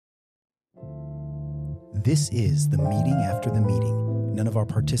This is the meeting after the meeting. None of our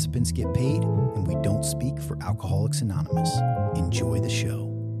participants get paid, and we don't speak for Alcoholics Anonymous. Enjoy the show.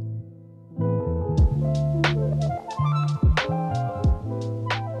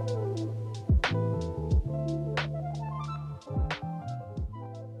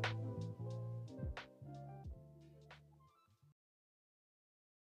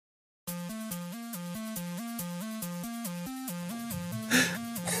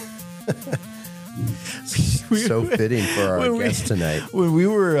 So fitting for our guest tonight. When we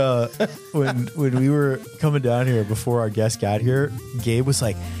were when we were coming down here before our guest got here, Gabe was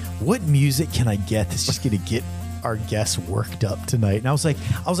like, "What music can I get that's just going to get our guests worked up tonight?" And I was like,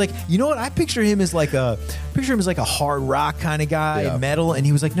 you know what? I picture him as like a hard rock kind of guy, Yeah. metal. And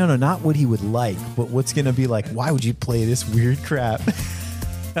he was like, no, not what he would like, but what's going to be like. Why would you play this weird crap?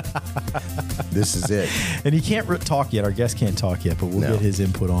 This is it. And he can't talk yet. Our guest can't talk yet, but we'll No. get his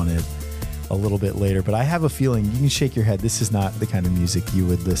input on it a little bit later. But I have a feeling, you can shake your head, this is not the kind of music you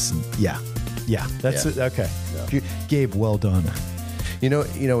would listen. Yeah. That's Yeah. it. Okay. Yeah. Gabe, well done. You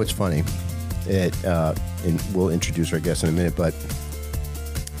know, it's funny. And we'll introduce our guest in a minute, but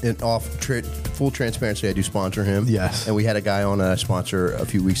full transparency, I do sponsor him. Yes. And we had a guy on a sponsor a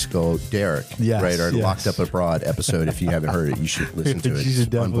few weeks ago, Derek. Yes, Right, our yes. Locked Up Abroad episode. If you haven't heard it, you should listen to it. You should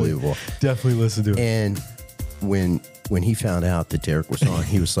It's unbelievable. Definitely listen to it. And when he found out that Derek was on,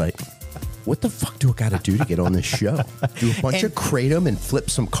 he was like, what the fuck do I got to do to get on this show? Do a bunch of kratom and flip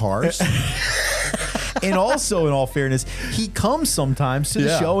some cars? And also, in all fairness, he comes sometimes to the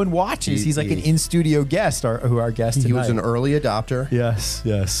Yeah. show and watches. He's like an in-studio guest, our guest tonight. He was an early adopter,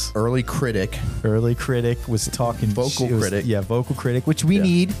 Yes. early critic. Early critic was talking. Vocal critic. Yeah, vocal critic, which we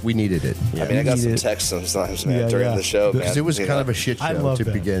need. We needed it. Yeah. I mean, I got need some it. texts sometimes, man, Yeah, during yeah. the show, man. Because it was You kind know? of a shit I show love to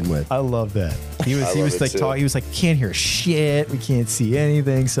that. begin with. I love that. He was love it like too. talking. He was like, can't hear shit. We can't see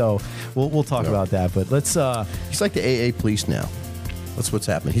anything. So we'll talk about that. But let's. He's like the AA police now. That's what's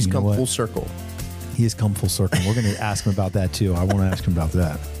happening. He's You know come what? full circle. He has come full circle. We're going to ask him about that too. I want to ask him about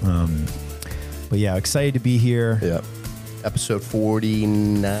that. But yeah, excited to be here. Yeah. Episode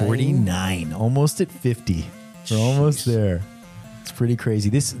 49. 49, almost at 50. We're almost there. It's pretty crazy.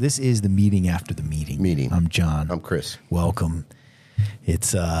 This is the meeting after the meeting. I'm John. I'm Chris. Welcome.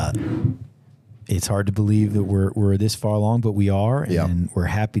 It's hard to believe that we're this far along, but we are, Yeah. and we're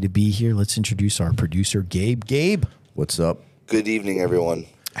happy to be here. Let's introduce our producer, Gabe. Gabe, What's up? Good evening, everyone.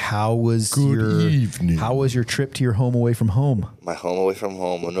 how was evening. How was your trip to your home away from home? My home away from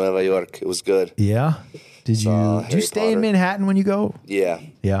home, Nueva York. It was good. Yeah. Did you Harry stay in Potter. Manhattan when you go? Yeah.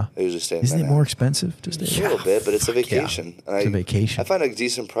 Yeah. I usually stay in Isn't it Manhattan. more expensive to stay? A little bit, but it's a vacation. And It's a vacation. I find a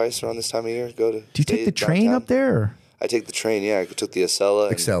decent price around this time of year. Go to. Do you take the train up there? Or? I take the train. Yeah, I took the Acela.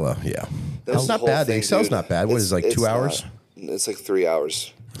 and Excella, yeah. that was It's the not whole bad. The thing, Excel's dude. not bad. What is it, like 2 hours? It's like 3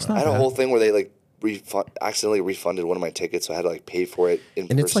 hours. not I had a bad. whole thing where they like accidentally refunded one of my tickets, so I had to like pay for it in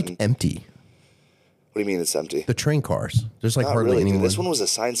And person. it's like empty. What do you mean it's empty? The train cars. There's like Not hardly really, dude. anyone. This one was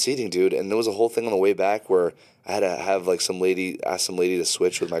assigned seating, dude, and there was a whole thing on the way back where I had to have like ask some lady to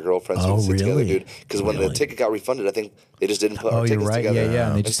switch with my girlfriend so we Oh, could sit together, really? dude. Because when the ticket got refunded, I think they just didn't put Oh, our you're tickets right. together. Yeah.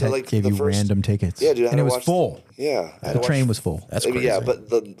 And they And just so, like, gave the you first- random tickets. Yeah, dude. I And had it to was watch- full. Yeah, I had The to train watch- was full. That's Maybe, crazy. yeah, but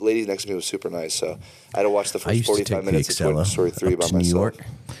the lady next to me was super nice, so I had to watch the I first used to 45 take the minutes of Toy Excella Story 3 up by to myself. New York,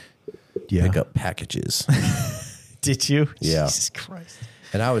 Yeah. pick up packages. Did you? Yeah. Jesus Christ.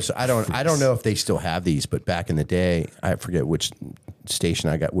 And I don't know if they still have these, but back in the day, I forget which station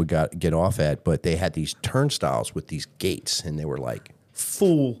would get off at, but they had these turnstiles with these gates, and they were like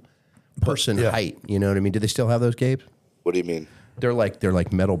full person height. You know what I mean? Do they still have those, Gabe? What do you mean? They're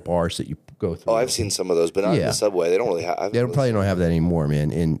like metal bars that you go through. Oh, I've seen some of those, but not in Yeah. the subway. They don't really have. They probably don't have that anymore,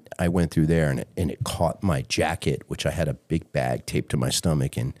 man. And I went through there, and it caught my jacket, which I had a big bag taped to my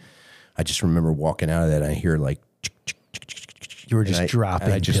stomach, and I just remember walking out of that, and I hear like. You were just dropping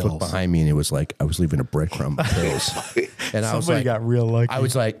And I just pills. looked behind me, and it was like I was leaving a breadcrumb of pills. And I was Somebody like, got real lucky. I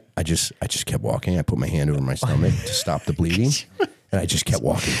was like, I just kept walking. I put my hand over my stomach to stop the bleeding, and I just kept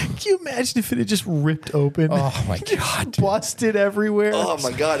walking. Can you imagine if it had just ripped open? Oh my god! Busted everywhere. Oh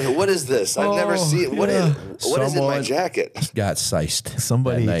my God! What is this? I've never seen. What yeah. is in my Someone- jacket? Got sized. that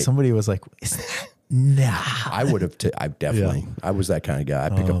Somebody night. was like, is that? Nah. I would have. I definitely. I was that kind of guy. I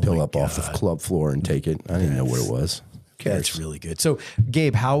pick a pill up off the club floor and take it. I didn't know what it was. That's really good. So,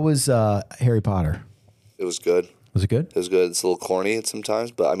 Gabe, how was Harry Potter? It was good. Was it good? It was good. It's a little corny sometimes,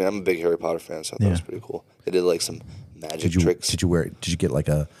 but I mean, I'm a big Harry Potter fan, so I thought it was pretty cool. They did like some magic tricks. Did you get like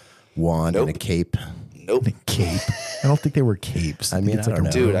a wand and a cape? Nope. Cape. I don't think they were capes. I mean, it's I like don't a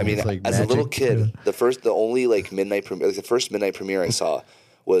know. Dude, I mean, It's like as a little magic. kid, the only like midnight premiere, like the first midnight premiere I saw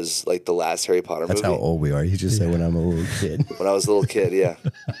was like the last Harry Potter That's movie. how old we are. You just said when I'm a little kid. When I was a little kid, yeah.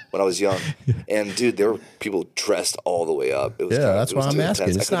 When I was young. And dude, there were people dressed all the way up. It was That's why I'm asking.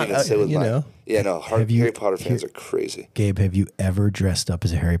 Intense. It's not, you know. Yeah, no, Harry Potter fans are crazy. Gabe, have you ever dressed up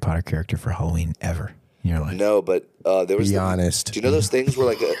as a Harry Potter character for Halloween ever in your life? No, but there was. Be honest. Do you know those things where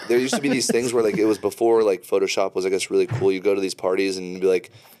like there used to be these things where like it was before like Photoshop was I guess really cool. You go to these parties and it'd be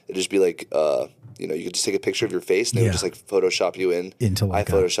like it'd just be like you know, you could just take a picture of your face and they would just like Photoshop you into like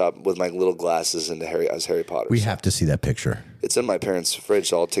I Photoshop with my little glasses into Harry Potter. We have to see that picture. It's in my parents' fridge,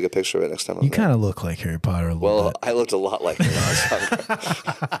 so I'll take a picture of it next time. You kind of look like Harry Potter a little bit. I looked a lot like him when I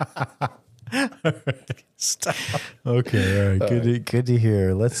was younger. Stop. Okay, all right. Good to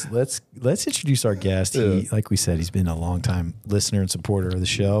hear. Let's introduce our guest. He, like we said, he's been a long time listener and supporter of the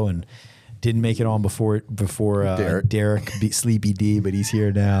show, and didn't make it on before Derek Sleepy D, but he's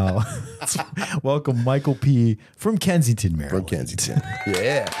here now. Welcome, Michael P. from Kensington, Maryland. From Kensington.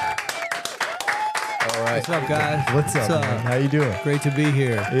 Yeah. All right. What's up, guys? What's up, man? How you doing? Great to be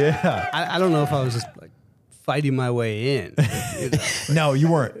here. Yeah. I don't know if I was just like fighting my way in. You know? No,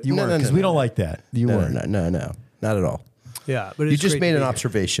 you weren't. You weren't, because we don't like that. You weren't. No, not at all. Yeah, but You it's just great made to an be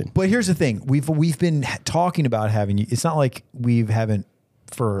observation. But here's the thing: we've been talking about having you. It's not like we haven't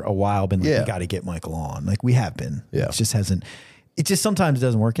for a while been like, we got to get Michael on. Like we have been. Yeah. It just hasn't. It just sometimes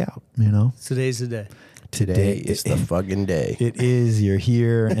doesn't work out. You know. here. Today's the day. Today is the fucking day. It is. You're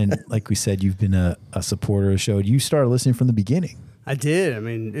here, and like we said, you've been a supporter of the show. You started listening from the beginning. I did. I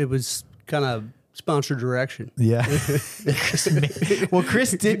mean, it was kind of sponsor direction. Yeah. Well,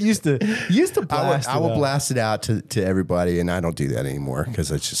 Chris did used to blast. I will blast it out to everybody, and I don't do that anymore because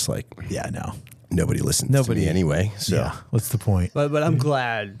it's just like no. nobody listens to me anyway. So Yeah. What's the point? But I'm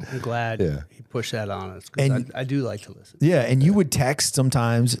glad. Yeah. he pushed that on us because And- I do like to listen. Yeah, and you would text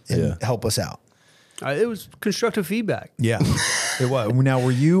sometimes and help us out. It was constructive feedback. Yeah, it was. Now,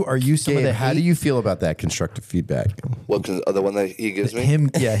 are you some of Gabe, the how do you feel about that constructive feedback? What the one that he gives me? him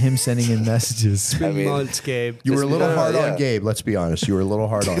sending in messages. Been I mean- months, Gabe. You were a little hard yeah. on Gabe. Let's be honest. You were a little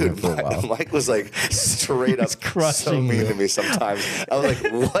hard on him for a while. Mike was like straight up so crushing mean you. to me sometimes. I was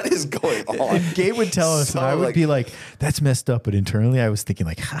like, what is going on? And Gabe would tell us, So, and I would like- be like, "That's messed up," but internally, I was thinking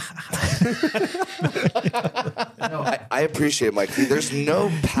like, "Ha ha ha." I appreciate Mike. There's no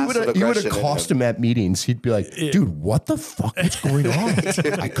passive You would aggression. accost him at meetings. He'd be like, dude, what the fuck is going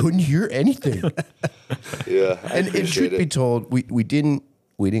on? I couldn't hear anything. Yeah, I And appreciate truth be told, we didn't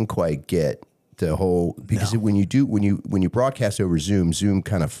quite get the whole, because when you broadcast over Zoom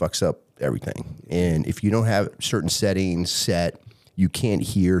kind of fucks up everything. And if you don't have certain settings set, you can't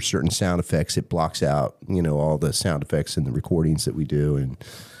hear certain sound effects. It blocks out, all the sound effects and the recordings that we do, and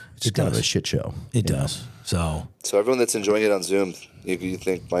it's kind of a shit show. It does. So So everyone that's enjoying it on Zoom, you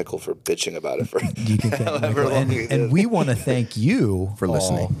thank Michael for bitching about it for you can thank however Michael. long he did. And we want to thank you For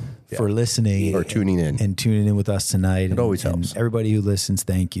listening. all for listening Or tuning in. and tuning in with us tonight. It always helps. Everybody who listens,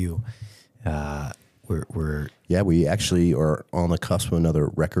 thank you. We're Yeah, we actually are on the cusp of another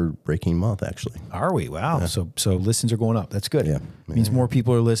record-breaking month, actually. Are we? Wow. So listens are going up. That's good. Yeah. It means more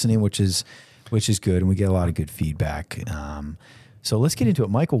people are listening, which is good, and we get a lot of good feedback. So let's get into it,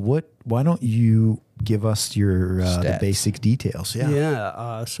 Michael. Why don't you give us your the Stats. basic details?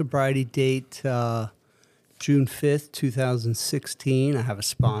 Yeah. Sobriety date June 5th, 2016. I have a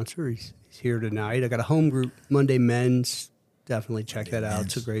sponsor. He's here tonight. I got a home group, Monday Men's. Definitely check that out.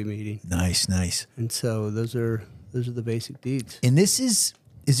 It's a great meeting. Nice. And so those are the basic deeds. And is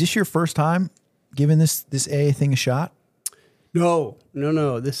this your first time giving this AA thing a shot? No.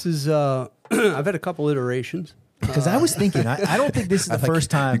 This is I've had a couple iterations. Because I was thinking, I don't think this is the first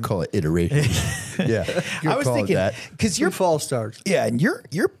time. You call it iteration. Yeah. I was thinking because Your you're fall starts. yeah, and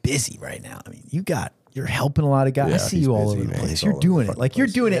you're busy right now. I mean, you're helping a lot of guys. Yeah, I see he's you all busy, over the man. place. He's You're all over doing the it like fucking you're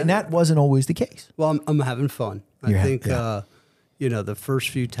place. doing it, and that wasn't always the case. Well, I'm having fun. I You're think yeah. the first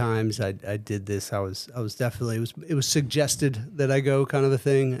few times I did this, I was definitely it was suggested that I go kind of a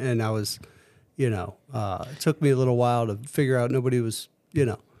thing, and I was, it took me a little while to figure out nobody was,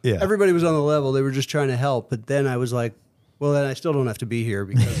 everybody was on the level. They were just trying to help, but then I was like, well, then I still don't have to be here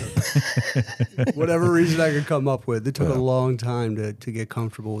because of whatever reason I could come up with. It took a long time to get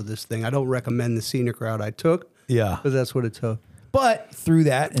comfortable with this thing. I don't recommend the scenic route I took. Yeah. But that's what it took. But through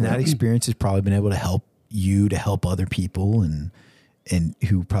that and that experience has probably been able to help you to help other people and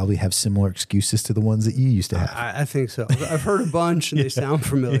who probably have similar excuses to the ones that you used to have. I think so. I've heard a bunch and they sound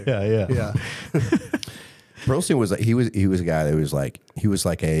familiar. Yeah. Burleson was he was a guy that was like he was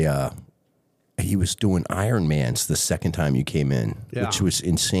doing Ironmans the second time you came in, which was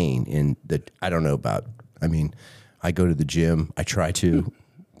insane. And that I don't know about. I mean, I go to the gym. I try to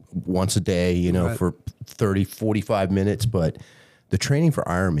once a day, Right. for 30, 45 minutes, but the training for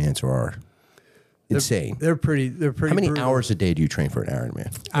Ironmans are insane. They're pretty. How many brutal. hours a day do you train for an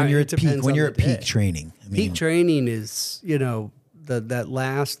Ironman? When you're It at peak, depends when on you're the at peak day. training. I mean, Peak training is,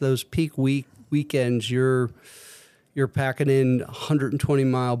 those peak weekends, you're packing in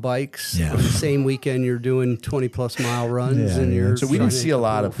 120-mile bikes. Yeah. On the same weekend, you're doing 20-plus mile runs, Yeah, and you're. So we didn't see a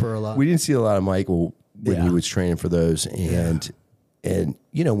lot of Michael when Yeah. he was training for those, and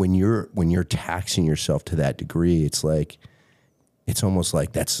when you're taxing yourself to that degree, it's almost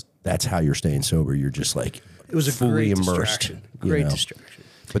like that's how you're staying sober. You're just like It was a fully great immersed. distraction. Great distraction.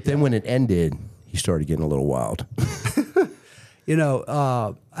 But then when it ended, he started getting a little wild.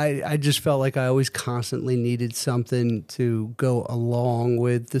 I just felt like I always constantly needed something to go along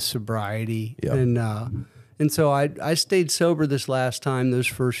with the sobriety. Yeah. And so I stayed sober this last time, those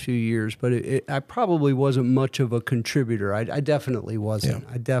first few years, but I probably wasn't much of a contributor. I definitely wasn't.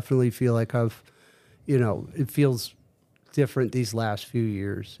 Yeah. I definitely feel like it feels different these last few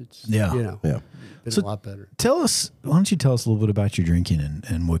years. It's, Yeah. been a lot better. why don't you tell us a little bit about your drinking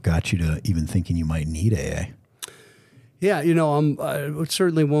and what got you to even thinking you might need AA? Yeah, I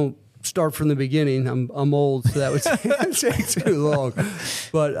certainly won't start from the beginning. I'm old, so that would take too long.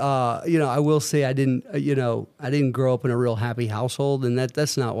 But I will say I didn't grow up in a real happy household, and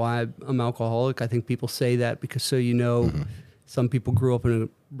that's not why I'm alcoholic. I think people say that because some people grew up in a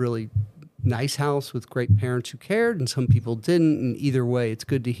really nice house with great parents who cared, and some people didn't. And either way, it's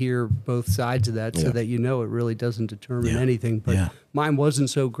good to hear both sides of that, so that it really doesn't determine anything. But mine wasn't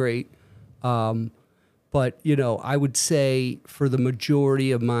so great. But, I would say for the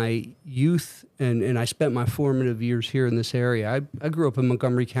majority of my youth, and I spent my formative years here in this area. I grew up in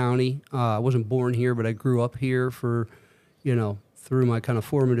Montgomery County. I wasn't born here, but I grew up here for, through my kind of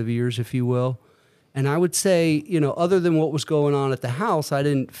formative years, if you will. And I would say, other than what was going on at the house, I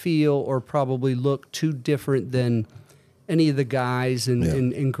didn't feel or probably look too different than any of the guys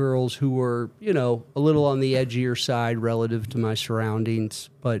and girls who were, a little on the edgier side relative to my surroundings,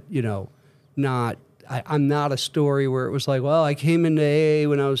 but, I'm not a story where it was like, well, I came into AA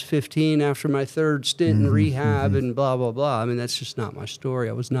when I was 15 after my third stint in rehab and blah, blah, blah. I mean, that's just not my story.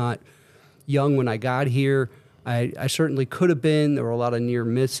 I was not young when I got here. I certainly could have been. There were a lot of near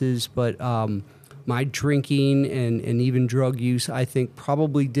misses, but my drinking and even drug use, I think,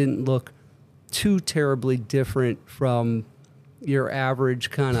 probably didn't look too terribly different from your average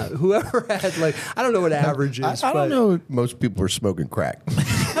kind of whoever had I don't know what average is. I don't know. Most people are smoking crack.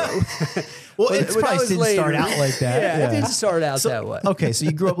 Well, it probably didn't start out like that. Yeah, it didn't start out that way. Okay, so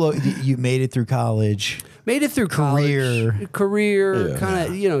you grew up low. You made it through college. Made it through Career. college,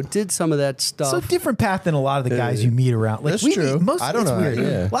 kind of, did some of that stuff. So different path than a lot of the guys you meet around. That's true. I don't know. Weird.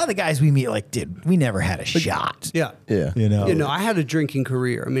 Yeah. A lot of the guys we meet, we never had a shot. Yeah. Yeah. I had a drinking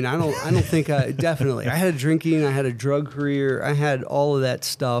career. I mean, I don't think definitely. I had a drinking, I had a drug career, I had all of that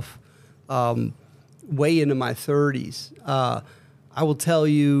stuff way into my 30s. I will tell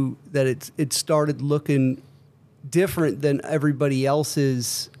you that it started looking different than everybody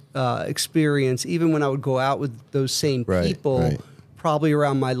else's experience, even when I would go out with those same people, probably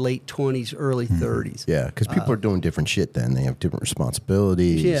around my late 20s, early 30s. Yeah, because people are doing different shit then. They have different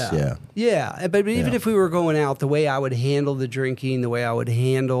responsibilities. Yeah. But even if we were going out, the way I would handle the drinking, the way I would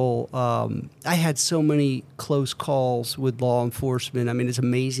handle, I had so many close calls with law enforcement. I mean, it's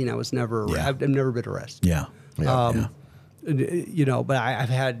amazing. I've never been arrested. Yeah. But I've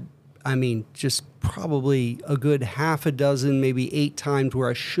had, just probably a good half a dozen, maybe 8 times where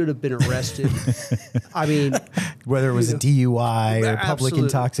I should have been arrested. Whether it was a DUI or public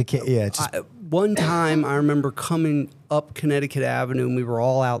intoxication. Yeah. One time I remember coming up Connecticut Avenue and we were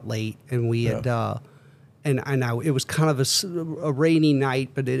all out late and we had, it was kind of a rainy night,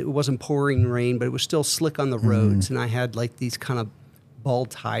 but it wasn't pouring rain, but it was still slick on the roads. And I had these kind of ball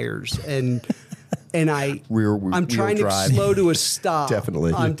tires and I'm trying to slow to a stop.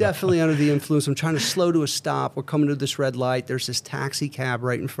 Definitely. I'm definitely under the influence. I'm trying to slow to a stop. We're coming to this red light. There's this taxi cab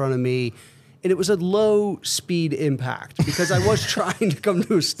right in front of me. And it was a low speed impact because I was trying to come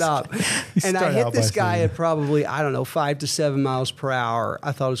to a stop. And I hit this guy at probably, 5 to 7 miles per hour.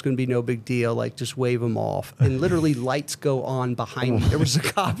 I thought it was going to be no big deal, just wave him off. And literally lights go on behind me. There was a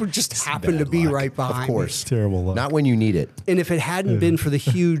cop who just happened to be right behind me. Of course. Terrible luck. Not when you need it. And if it hadn't been for the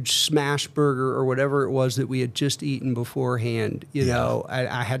huge smash burger or whatever it was that we had just eaten beforehand,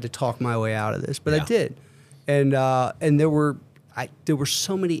 I had to talk my way out of this. But I did. And there were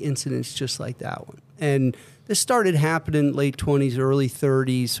so many incidents just like that one. And this started happening late 20s, early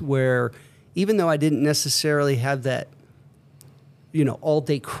 30s, where even though I didn't necessarily have that,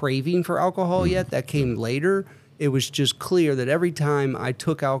 all-day craving for alcohol yet, that came later, it was just clear that every time I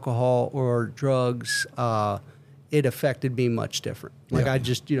took alcohol or drugs, it affected me much different. Like I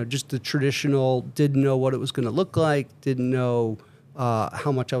just, just the traditional, didn't know what it was going to look like, didn't know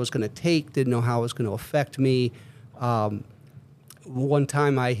how much I was going to take, didn't know how it was going to affect me. One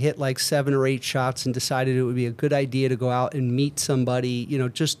time I hit like 7 or 8 shots and decided it would be a good idea to go out and meet somebody,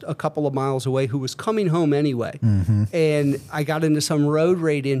 just a couple of miles away who was coming home anyway. Mm-hmm. And I got into some road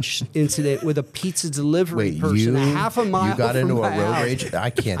rage incident with a pizza delivery person a half a mile. You got into a road rage? I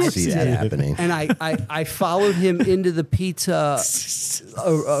can't see that happening. And I followed him into the pizza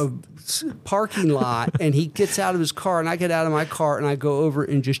parking lot, and he gets out of his car, and I get out of my car, and I go over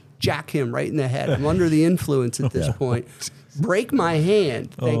and just jack him right in the head. I'm under the influence at this point. Break my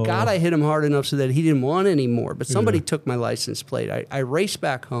hand. Thank God I hit him hard enough so that he didn't want any more. But somebody took my license plate. I raced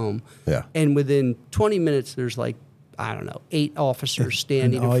back home, and within 20 minutes, there's like, I don't know, 8 officers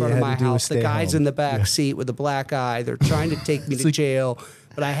standing in front of my house. The guy's in the back seat with a black eye. They're trying to take me to jail.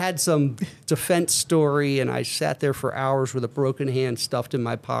 But I had some defense story, and I sat there for hours with a broken hand stuffed in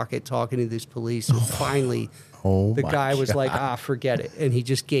my pocket talking to these police. And finally, the guy was like, forget it. And he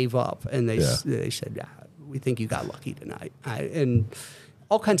just gave up. And they said, we think you got lucky tonight. And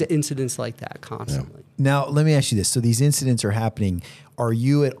all kinds of incidents like that constantly. Now, let me ask you this. So these incidents are happening. Are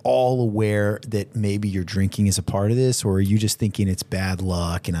you at all aware that maybe your drinking is a part of this, or are you just thinking it's bad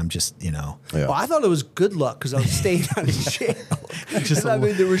luck and I'm just, Well, I thought it was good luck because I was staying out of jail.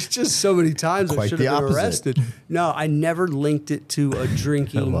 There was just so many times I should have been arrested. No, I never linked it to a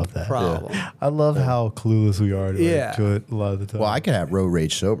drinking problem. Yeah. I love how clueless we are to it a lot of the time. Well, I could have road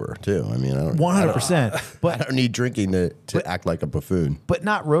rage sober too. I mean, 100%. But I don't need drinking to act like a buffoon. But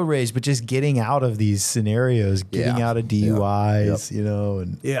not road rage, but just getting out of these scenarios, getting out of DUIs, and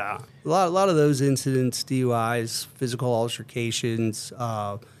a lot of those incidents, DUIs, physical altercations,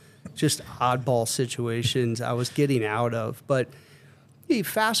 just oddball situations I was getting out of. But you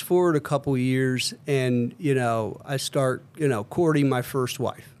fast forward a couple years, and I start courting my first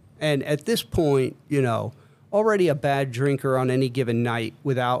wife, and at this point, already a bad drinker on any given night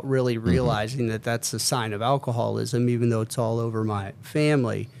without really realizing that that's a sign of alcoholism, even though it's all over my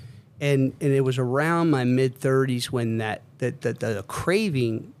family. And it was around my mid-30s when the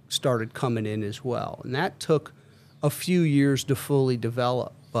craving started coming in as well. And that took a few years to fully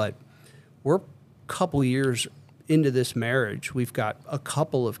develop. But we're a couple years into this marriage. We've got a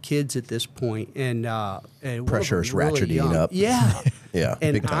couple of kids at this point. And pressure's really ratcheting up. Yeah. Yeah.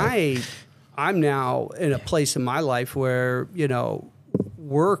 And big time. I'm now in a place in my life where,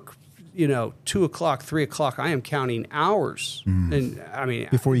 work, 2 o'clock, 3 o'clock, I am counting hours. And I mean,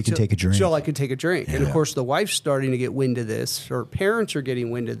 before you can take a drink. Until I can take a drink. Yeah. And of course, the wife's starting to get wind of this, or parents are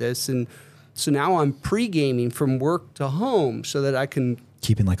getting wind of this. And so now I'm pre-gaming from work to home so that I can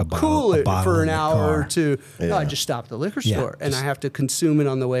keeping like a bottle, cool it for an hour or two. Yeah. No, I just stop at the liquor store and I have to consume it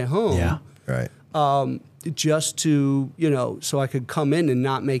on the way home. Yeah. Right. Just to, so I could come in and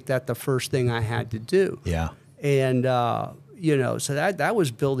not make that the first thing I had to do. Yeah. And, so that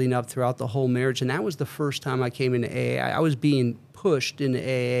was building up throughout the whole marriage. And that was the first time I came into AA. I was being pushed into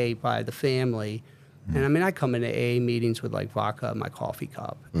AA by the family. And I mean, I come into AA meetings with like vodka in my coffee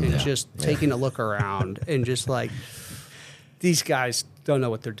cup and just taking a look around and just like, these guys don't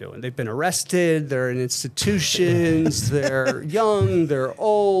know what they're doing. They've been arrested. They're in institutions. They're young. They're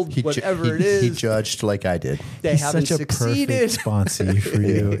old. Whatever it is. He judged like I did. They haven't such a succeeded. Perfect sponsee for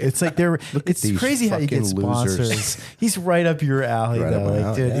you. It's like it's crazy how you get sponsors. Losers. He's right up your alley, Right though.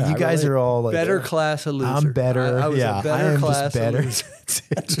 Like, dude, you guys are all like better class of loser. I'm better. I was a better class better. of loser.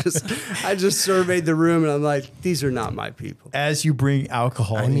 I just surveyed the room, and I'm like, these are not my people. As you bring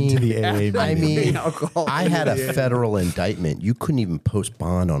alcohol into the AA meeting. I mean, I had a federal indictment. You couldn't even post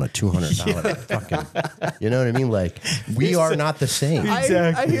bond on a $200 fucking. You know what I mean? Like, we are not the same.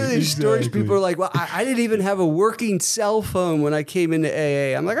 I hear these stories. People are like, well, I didn't even have a working cell phone when I came into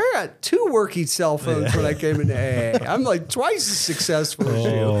AA. I'm like, I got 2 working cell phones when I came into AA. I'm like twice as successful as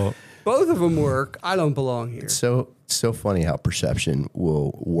you. Both of them work. I don't belong here. So funny how perception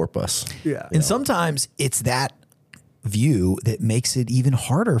will warp us. Yeah. And sometimes it's that view that makes it even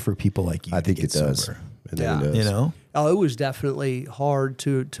harder for people like you. I think it does. Sober. I think it does. Oh, it was definitely hard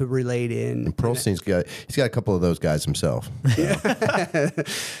to relate in. And Pearlstein's got a couple of those guys himself.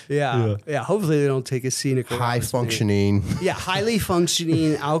 Yeah. Hopefully they don't take a scenic high functioning. Yeah, highly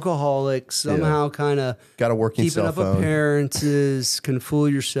functioning alcoholics, somehow kind of got a working keeping cell up phone. Appearances, can fool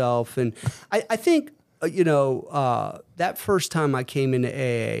yourself. And I think, that first time I came into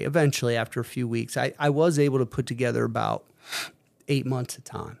AA, eventually after a few weeks, I was able to put together about 8 months of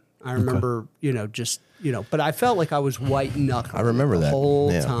time. I remember, but I felt like I was white knuckling. I remember the that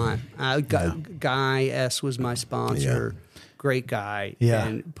whole time. Guy S was my sponsor. great guy, Yeah.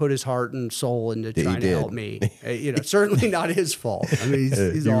 and put his heart and soul into trying to help me. Certainly not his fault. I mean, he's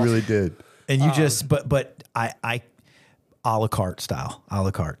he awesome. really did. And you just, but I a la carte style, a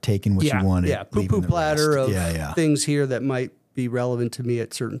la carte, taking what you wanted. Yeah, leaving poo-poo the platter rest. of things here that might be relevant to me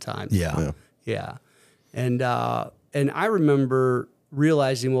at certain times. Yeah. And I remember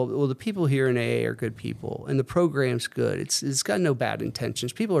realizing, well, the people here in AA are good people, and the program's good. It's got no bad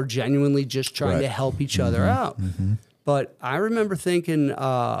intentions. People are genuinely just trying to help each other out. Mm-hmm. But I remember thinking,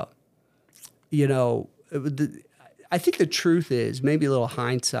 I think the truth is, maybe a little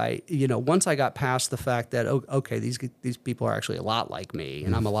hindsight, once I got past the fact that, okay, these people are actually a lot like me,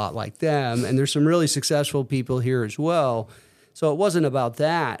 and I'm a lot like them, and there's some really successful people here as well. So it wasn't about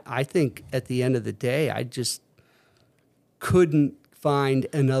that. I think at the end of the day, I just couldn't find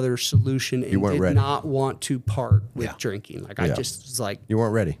another solution and did not want to part with drinking. Like I just was like, you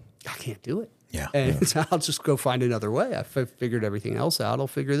weren't ready. I can't do it. Yeah. And so I'll just go find another way. I figured everything else out. I'll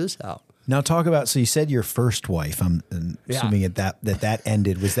figure this out. Now talk about, so you said your first wife, I'm assuming that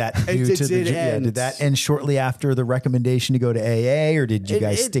ended. Was that due to did that end shortly after the recommendation to go to AA, or did you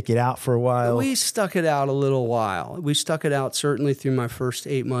guys stick it out for a while? We stuck it out a little while. We stuck it out certainly through my first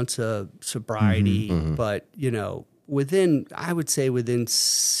 8 months of sobriety, but within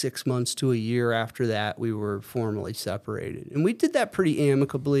 6 months to a year after that, we were formally separated. And we did that pretty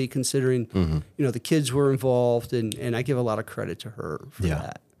amicably, considering, the kids were involved, and I give a lot of credit to her for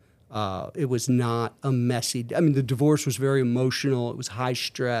that. It was not a messy, the divorce was very emotional. It was high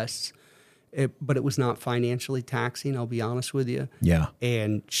stress, but it was not financially taxing, I'll be honest with you. Yeah.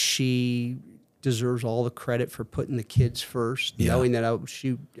 And she deserves all the credit for putting the kids first, knowing that I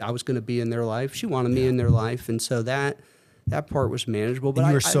was going to be in their life. She wanted me in their life. And so that part was manageable. But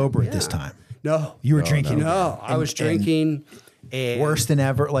you were sober at this time? No. You were drinking? No, I was drinking. And worse than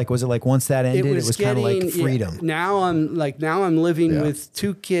ever? Like, was it like once that ended, it was kind of like freedom? Now I'm living with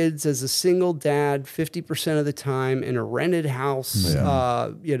 2 kids as a single dad 50% of the time in a rented house,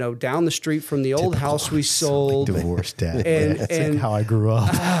 down the street from the old house we sold. Like divorced dad. And that's like how I grew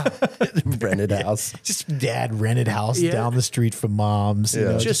up. Rented house. Just dad rented house down the street from mom's.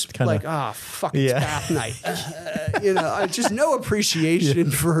 Just kinda, like, fuck, it's bath night. I just no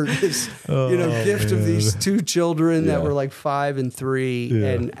appreciation for this, gift of these 2 children that were like 5 and 3. Yeah.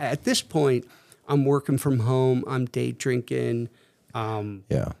 And at this point, I'm working from home. I'm day drinking.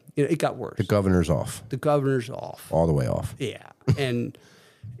 It got worse. The governor's off. All the way off. Yeah. And,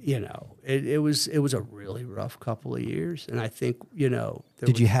 it was a really rough couple of years. And I think,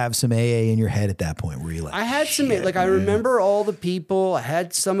 did you have some AA in your head at that point? Were you like, I had I remember all the people. I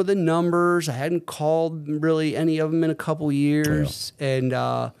had some of the numbers. I hadn't called really any of them in a couple years. Yeah. And,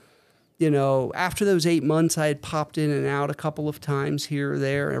 after those 8 months, I had popped in and out a couple of times here or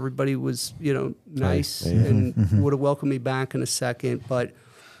there. Everybody was, nice and would have welcomed me back in a second. But,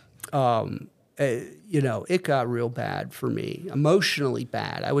 it got real bad for me, emotionally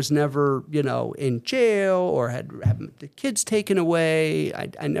bad. I was never, in jail or had the kids taken away.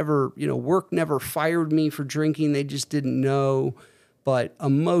 I never, work never fired me for drinking. They just didn't know. But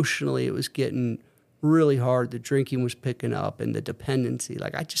emotionally, it was getting really hard. The drinking was picking up and the dependency.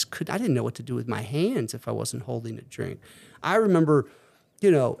 Like I didn't know what to do with my hands if I wasn't holding a drink. I remember,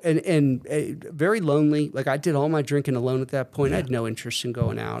 and very lonely. Like I did all my drinking alone at that point. I had no interest in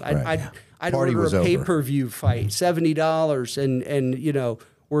going out. I'd order a pay-per-view fight, $70, and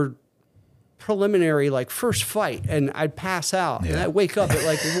we're preliminary, like first fight, and I'd pass out and I'd wake up at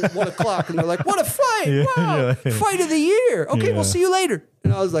like 1 o'clock and they're like, what a fight. Wow. Fight of the year. Okay, we'll see you later.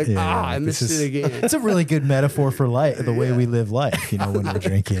 And I was like, I missed it again. It's a really good metaphor for life, the way we live life, when we're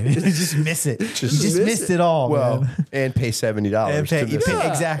drinking. You just miss it. You just missed it all. Well, man. And pay $70.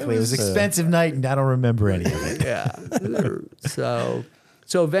 Exactly. It was an expensive night and I don't remember any of it. Yeah.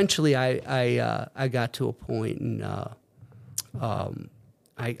 So eventually I got to a point and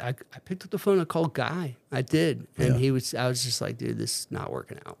I picked up the phone. I called Guy. I did, and I was just like, dude, this is not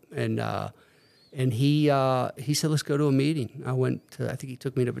working out. And he said, let's go to a meeting. I went to, I think he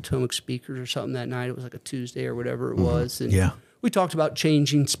took me to Potomac Speakers or something that night. It was like a Tuesday or whatever it was. And we talked about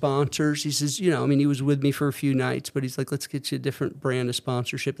changing sponsors. He says, he was with me for a few nights, but he's like, let's get you a different brand of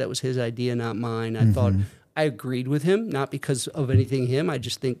sponsorship. That was his idea, not mine. I thought I agreed with him, not because of anything him. I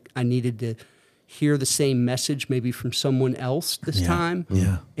just think I needed to hear the same message maybe from someone else this time.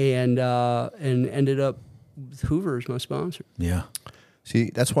 Yeah. And ended up with Hoover as my sponsor. Yeah.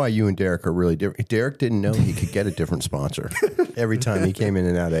 See, that's why you and Derek are really different. Derek didn't know he could get a different sponsor every time he came in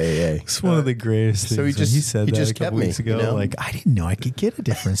and out of AA. It's one of the greatest things. So he said that a couple weeks ago. You know? Like, I didn't know I could get a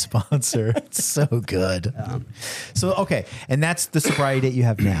different sponsor. It's so good. So, okay. And that's the sobriety date you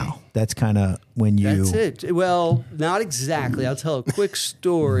have now. That's kind of when you... That's it. Well, not exactly. I'll tell a quick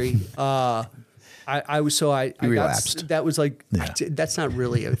story. I relapsed. That was like, that's not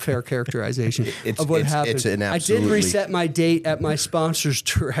really a fair characterization of what happened. It's an I absolutely... did reset my date at my sponsor's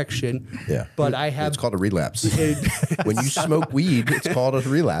direction. Yeah. But I have... It's called a relapse. When you smoke weed, it's called a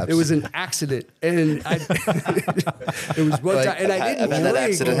relapse. It was an accident. And it was one time. And I didn't I've had that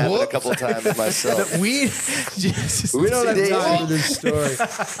accident happen a couple of times myself. We don't have time for this story.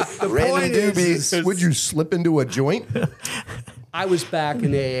 The point is, would you slip into a joint? I was back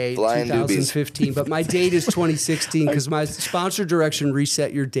in AA Blind 2015, but my date is 2016 because my sponsor direction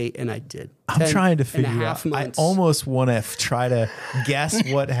reset your date, and I did. I'm trying to figure out. I almost want to try to guess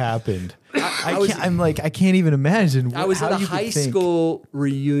what happened. I can't even imagine. I was at a high school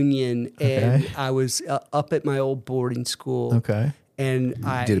reunion, and I was up at my old boarding school. Okay. And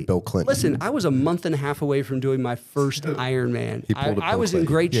I did a Bill Clinton. Listen, I was a month and a half away from doing my first Ironman. He pulled a I was in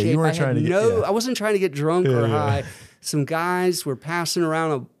Clinton. great shape. You weren't trying to get, I wasn't trying to get drunk or high. Some guys were passing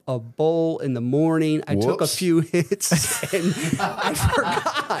around a bowl in the morning. I took a few hits and I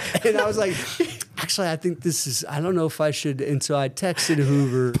forgot. And I was like, actually, I think this is, I don't know if I should. And so I texted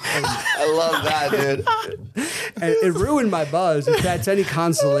Hoover. I love that, dude. And it ruined my buzz. If that's any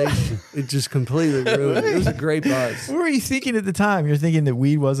consolation, it just completely ruined it. It was a great buzz. What were you thinking at the time? You're thinking that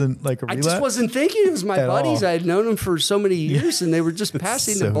weed wasn't like a relapse? I just wasn't thinking. It was my buddies. all. I had known them for so many years, and they were just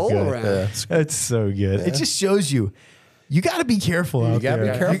passing the bowl around. That's so good. It just shows you. You got to be careful out gotta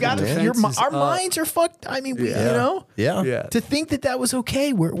there. Be careful, you got to. Our minds are fucked. I mean, you know. Yeah. To think that was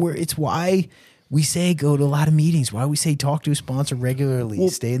okay. Where it's why we say go to a lot of meetings. Why we say talk to a sponsor regularly.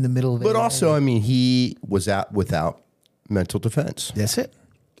 Stay in the middle of it. But also, I mean, he was out without mental defense. That's it.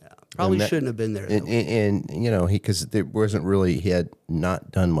 Probably shouldn't have been there. And you know, because there wasn't really, he had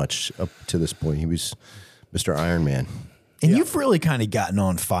not done much up to this point. He was Mr. Iron Man. And you've really kind of gotten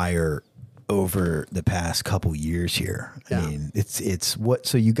on fire over the past couple years here. I mean, it's what,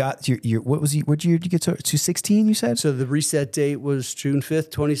 so you got your what year did you get to 16, you said? So the reset date was June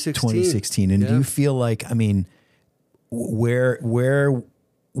 5th, 2016. 2016. And do you feel like, I mean, where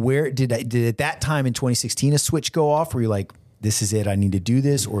did at that time in 2016 a switch go off where you're like, this is it, I need to do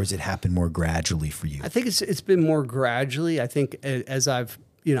this, or has it happened more gradually for you? I think it's been more gradually. I think as I've,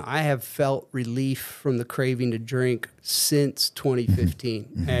 I have felt relief from the craving to drink since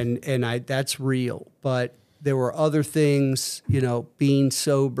 2015, and that's real. But there were other things, being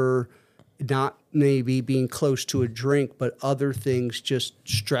sober, not maybe being close to a drink, but other things just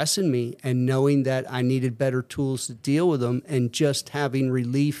stressing me and knowing that I needed better tools to deal with them, and just having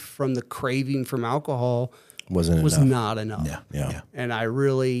relief from the craving from alcohol was not enough. Yeah. And I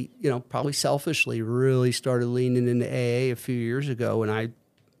really, probably selfishly, really started leaning into AA a few years ago, and I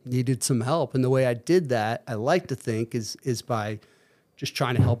needed some help. And the way I did that, I like to think, is by just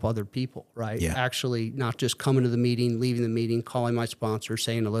trying to help other people, right? Yeah. Actually, not just coming to the meeting, leaving the meeting, calling my sponsor,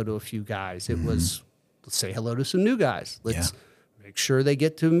 saying hello to a few guys. It was, let's say hello to some new guys. Let's make sure they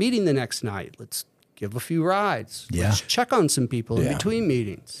get to a meeting the next night. Let's give a few rides. Yeah. Let's check on some people in between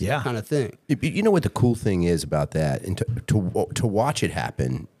meetings. Yeah. Kind of thing. You know what the cool thing is about that, and to watch it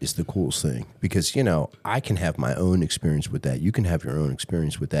happen is the coolest thing, because I can have my own experience with that. You can have your own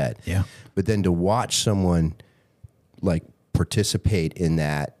experience with that. Yeah. But then to watch someone like participate in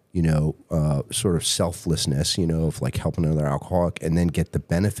that, sort of selflessness, of like helping another alcoholic, and then get the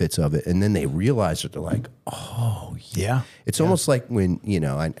benefits of it, and then they realize that they're like, oh yeah. It's almost like when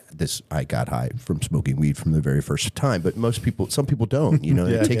I got high from smoking weed from the very first time, but some people don't.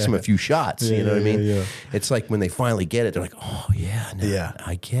 It takes them a few shots. You know what I mean? Yeah. It's like when they finally get it, they're like, oh yeah, no,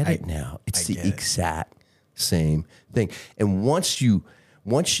 I get it now. It's the exact same thing. And once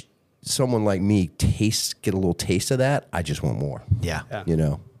someone like me get a little taste of that, I just want more. Yeah.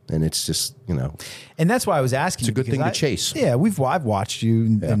 And it's just, and that's why I was asking. It's a good thing to chase. Yeah, I've watched you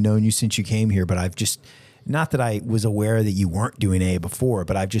and known you since you came here, but I've just, not that I was aware that you weren't doing AA before,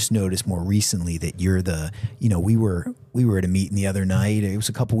 but I've just noticed more recently that you're we were at a meeting the other night. It was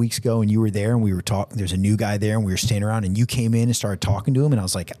a couple weeks ago, and you were there, and we were talking. There's a new guy there, and we were standing around, and you came in and started talking to him, and I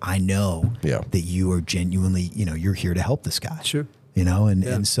was like, I know that you are genuinely, you're here to help this guy. Sure.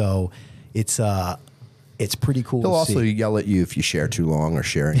 And so it's pretty cool. He'll also yell at you if you share too long or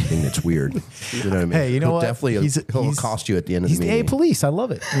share anything that's weird. You know what I mean? Hey, you know what? Definitely, he'll cost you at the end of the meeting. He's the police. I love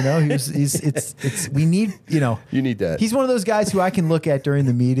it. We need, You need that. He's one of those guys who I can look at during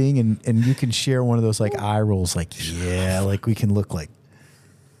the meeting, and you can share one of those like eye rolls, like, yeah, like we can look like,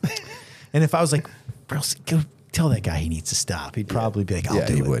 And if I was like, bro, go tell that guy he needs to stop, he'd probably be like, I'll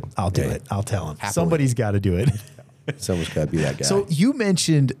do it. Would. I'll do it. I'll tell him. Happily. Somebody's got to do it. Someone's got to be that guy. So you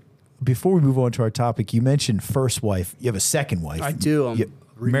mentioned, before we move on to our topic, you mentioned first wife. You have a second wife. I do.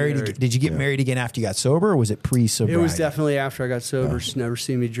 I'm married. Did you get married again after you got sober, or was it pre-sobriety? It was definitely after I got sober. She's never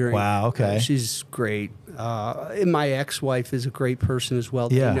seen me drink. Wow, okay. She's great. And my ex-wife is a great person as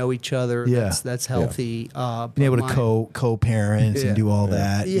well. Yeah. They know each other. Yeah. That's healthy. Being able to co-parents and do all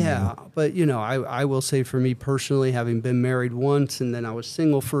that. Yeah. But, I will say for me personally, having been married once and then I was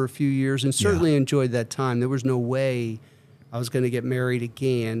single for a few years and certainly enjoyed that time. There was no way I was going to get married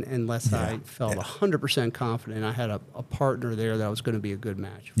again unless I felt 100% confident I had a partner there that was going to be a good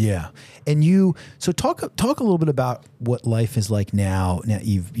match. Yeah. And so talk a little bit about what life is like now. Now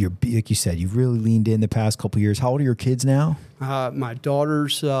you're like you said, you've really leaned in the past couple of years. How old are your kids now? My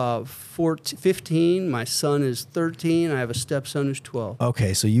daughter's 15. My son is 13. I have a stepson who's 12.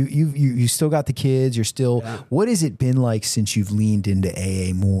 Okay, so you still got the kids. You're still. Yeah. What has it been like since you've leaned into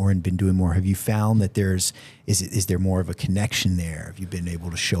AA more and been doing more? Have you found that is there more of a connection there? Have you been able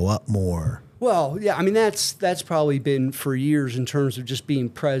to show up more? Well, yeah, I mean that's probably been for years in terms of just being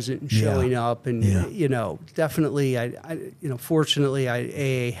present and showing up, and definitely, fortunately,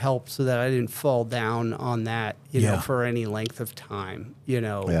 AA helped so that I didn't fall down on that, for any length of time,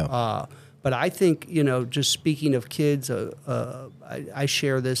 But I think, just speaking of kids, I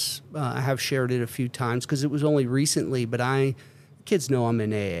share this. I have shared it a few times because it was only recently, but kids know I'm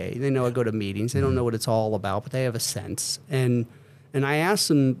in AA. They know I go to meetings. They don't know what it's all about, but they have a sense. And I asked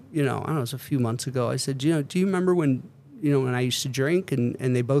them, I don't know, it was a few months ago. I said, do you remember when I used to drink?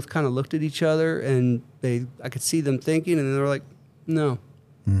 And they both kind of looked at each other, and I could see them thinking, and they were like, no.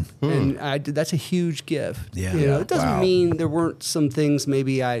 Mm-hmm. And that's a huge gift. Yeah. It doesn't mean there weren't some things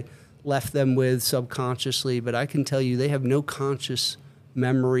maybe I left them with subconsciously, but I can tell you they have no conscious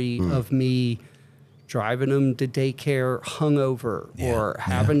memory of me driving them to daycare hungover or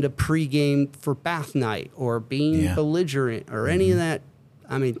having to pregame for bath night or being belligerent or any of that.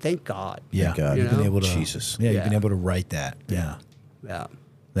 I mean, thank God. Yeah. Thank God. You've been able to, Jesus. Yeah, you've been able to write that. Yeah. Yeah.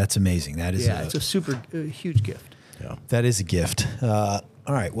 That's amazing. That is it's a huge gift. Yeah. That is a gift.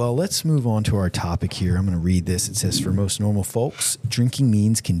 All right, well, let's move on to our topic here. I'm going to read this. It says, for most normal folks, drinking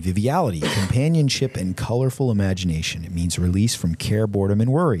means conviviality, companionship, and colorful imagination. It means release from care, boredom,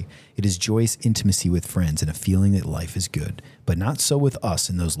 and worry. It is joyous intimacy with friends and a feeling that life is good. But not so with us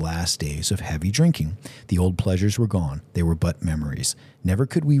in those last days of heavy drinking. The old pleasures were gone. They were but memories. Never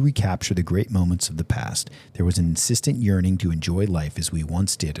could we recapture the great moments of the past. There was an insistent yearning to enjoy life as we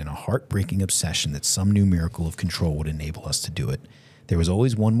once did and a heartbreaking obsession that some new miracle of control would enable us to do it. There was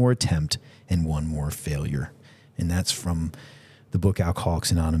always one more attempt and one more failure. And that's from the book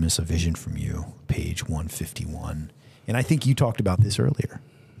Alcoholics Anonymous, A Vision from You, page 151. And I think you talked about this earlier.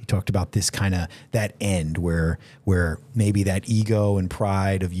 You talked about this kind of that end where maybe that ego and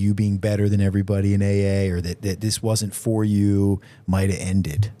pride of you being better than everybody in AA or that this wasn't for you might have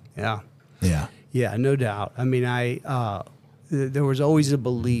ended. Yeah. Yeah. Yeah, no doubt. I mean, there was always a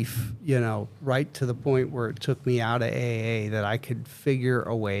belief, right to the point where it took me out of AA that I could figure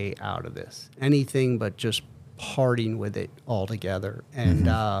a way out of this. Anything but just parting with it altogether. And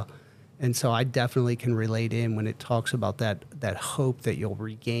and so I definitely can relate in when it talks about that hope that you'll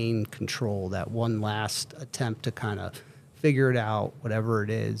regain control, that one last attempt to kind of figure it out, whatever it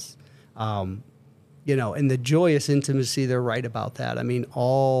is. And the joyous intimacy, they're right about that. I mean,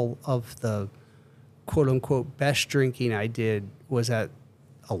 all of the quote unquote best drinking I did was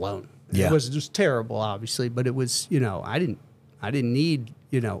alone. Yeah. It was just terrible, obviously, but it was, I didn't need,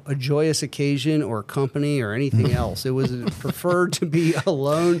 a joyous occasion or company or anything else. It was preferred to be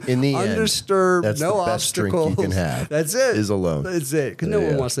alone, in the undisturbed, end, that's no the best obstacles. drink you can have. That's it. Is alone. That's it. Because no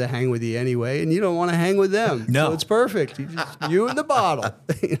one wants to hang with you anyway, and you don't want to hang with them. No. So it's perfect. You and the bottle.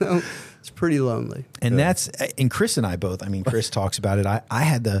 It's pretty lonely. And and Chris and I both, I mean, Chris talks about it. I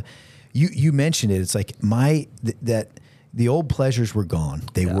had you mentioned it. It's like that the old pleasures were gone.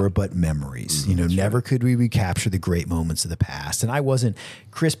 They were but memories. Never could we recapture the great moments of the past. And I wasn't,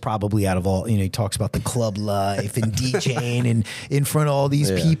 Chris probably out of all, he talks about the club life and DJing and in front of all these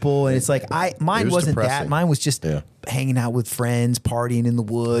people. And it's like, mine wasn't depressing. That. Mine was just hanging out with friends, partying in the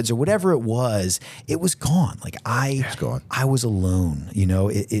woods or whatever it was. It was gone. Like I was alone.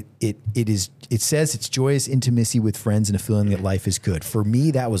 It says it's joyous intimacy with friends and a feeling that life is good. For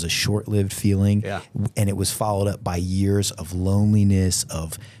me, that was a short-lived feeling. Yeah. And it was followed up by years of loneliness,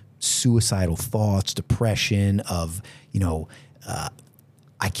 of suicidal thoughts, depression, of,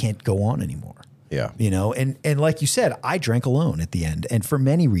 I can't go on anymore. Yeah. And like you said, I drank alone at the end. And for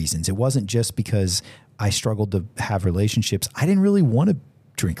many reasons. It wasn't just because I struggled to have relationships. I didn't really want to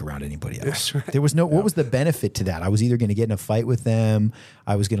drink around anybody else. That's right. There was no, what was the benefit to that? I was either going to get in a fight with them.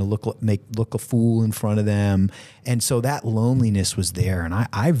 I was going to look a fool in front of them. And so that loneliness was there. And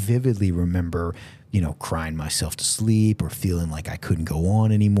I vividly remember, crying myself to sleep or feeling like I couldn't go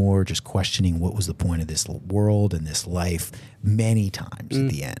on anymore, just questioning what was the point of this world and this life many times at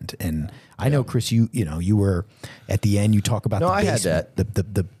the end. And I know, Chris, you were at the end, you talk about the basement. I had that.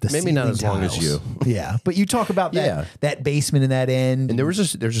 The maybe not as long as you. Yeah. But you talk about that basement and that end. And there's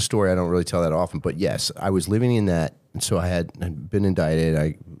a story, I don't really tell that often, but yes, I was living in that. And so I had been indicted.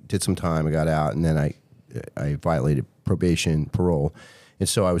 I did some time, I got out, and then I violated probation, parole. And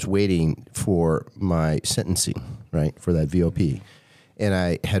so I was waiting for my sentencing, right, for that VOP. And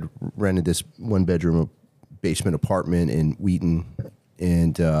I had rented this 1-bedroom basement apartment in Wheaton,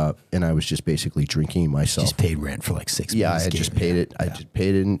 and I was just basically drinking myself. Just paid rent for like 6 months. Yeah, I had just paid it. I just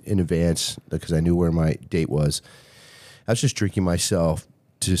paid it in advance because I knew where my date was. I was just drinking myself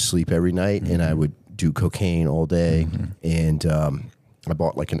to sleep every night, and I would do cocaine all day. And I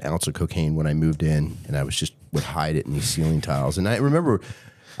bought like an ounce of cocaine when I moved in, and I would hide it in these ceiling tiles. And I remember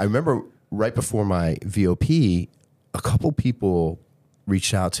right before my VOP, a couple people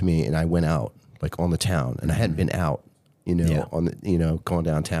reached out to me, and I went out like on the town, and I hadn't been out, going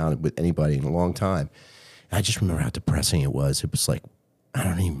downtown with anybody in a long time. And I just remember how depressing it was. It was like, I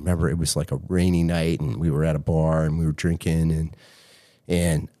don't even remember. It was like a rainy night, and we were at a bar, and we were drinking,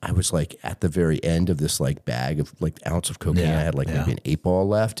 and I was like at the very end of this like bag of like ounce of cocaine. I had like maybe an 8-ball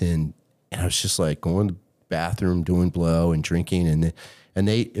left, and I was just like going to the bathroom, doing blow and drinking, and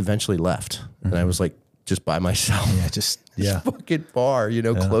they eventually left, and I was like just by myself. Yeah, just fucking bar,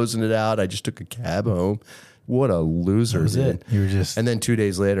 closing it out. I just took a cab home. What a loser! That was it. You were just, and then 2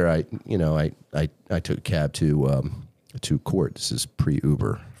 days later, I took a cab to court. This is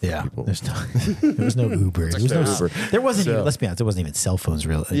pre-Uber. Yeah, there was no Uber. There wasn't even. Let's be honest. There wasn't even cell phones.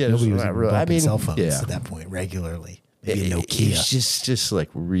 Really, nobody was even bumping cell phones at that point regularly. Maybe a Nokia. It's just like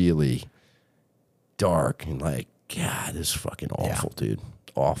really dark and like, God, this is fucking awful, dude.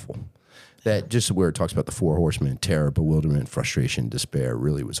 Awful. That just where it talks about the 4 horsemen: terror, bewilderment, frustration, despair.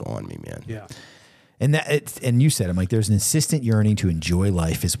 Really was on me, man. Yeah. And you said, I'm like, there's an insistent yearning to enjoy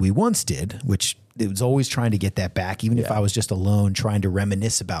life as we once did, which it was always trying to get that back, even if I was just alone, trying to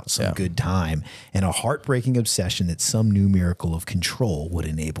reminisce about some good time, and a heartbreaking obsession that some new miracle of control would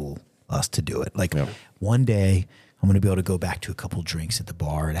enable us to do it. Like one day I'm going to be able to go back to a couple drinks at the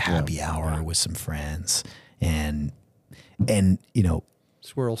bar at a happy hour with with and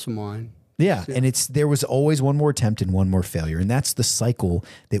swirl some wine. Yeah, and there was always one more attempt and one more failure, and that's the cycle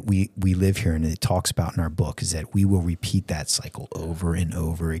that we live here, and it talks about in our book, is that we will repeat that cycle over and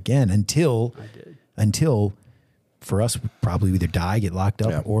over again until for us, probably either die, get locked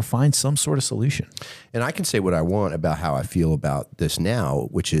up, or find some sort of solution. And I can say what I want about how I feel about this now,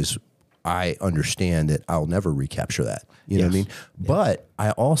 which is I understand that I'll never recapture that. You know what I mean? But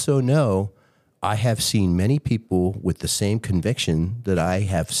I also know I have seen many people with the same conviction that I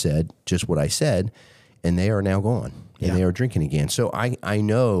have said just what I said, and they are now gone, and they are drinking again. So I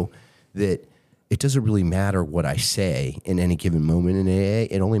know that it doesn't really matter what I say in any given moment in AA.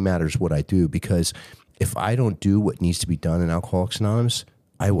 It only matters what I do, because if I don't do what needs to be done in Alcoholics Anonymous,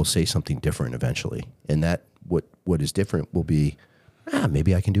 I will say something different eventually. And that what is different will be,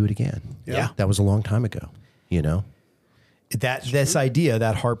 maybe I can do it again. Yeah. That was a long time ago, This idea,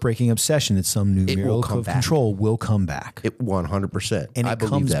 that heartbreaking obsession that some new miracle of control will come back. It 100%. And it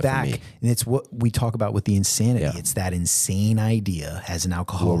comes back, and it's what we talk about with the insanity. Yeah. It's that insane idea as an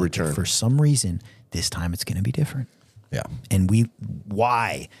alcoholic. For some reason, this time it's going to be different. Yeah. And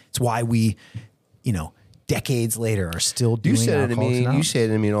it's why we, decades later are still doing Alcoholics Anonymous. You say it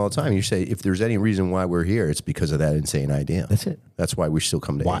to me all the time. You say, if there's any reason why we're here, it's because of that insane idea. That's it. That's why we still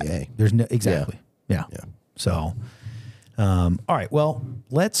come to AA. There's no, exactly. Yeah. So, all right, well,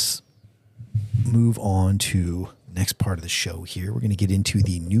 let's move on to the next part of the show here. We're going to get into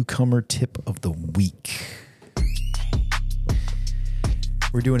the newcomer tip of the week.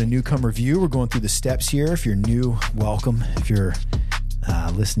 We're doing a newcomer review. We're going through the steps here. If you're new, welcome. If you're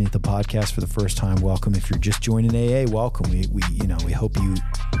listening to the podcast for the first time, welcome. If you're just joining AA, welcome. We hope you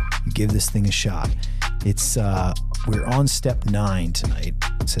give this thing a shot. It's we're on step 9 tonight.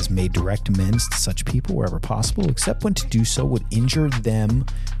 It says, made direct amends to such people wherever possible, except when to do so would injure them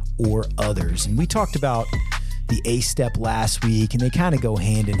or others. And we talked about the A step last week, and they kind of go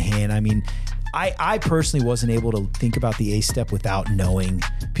hand in hand. I mean, I personally wasn't able to think about the A step without knowing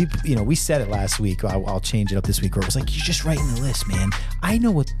people. We said it last week. I'll change it up this week, where it was like, you're just writing the list, man. I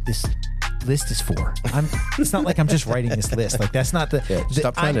know what this list is for. It's not like I'm just writing this list. Like that's not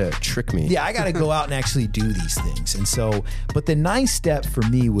stop trying to trick me. Yeah, I got to go out and actually do these things. And so, but the 9th step for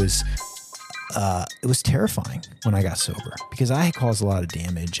me was, it was terrifying when I got sober because I had caused a lot of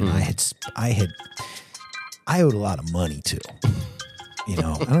damage and I owed a lot of money too. You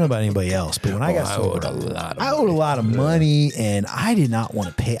know, I don't know about anybody else, but when I got sober, I owed a lot of money and I did not want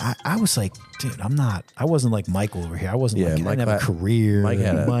to pay. I was like, dude, I wasn't like Michael over here. I wasn't I didn't have a career, Mike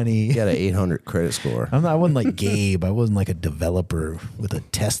had money. He had an 800 credit score. I wasn't like Gabe. I wasn't like a developer with a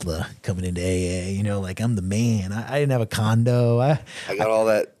Tesla coming into AA, you know, like I'm the man. I didn't have a condo. I got all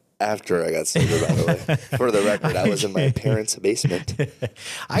that after I got sober, by the way. For the record, I was in my parents' basement.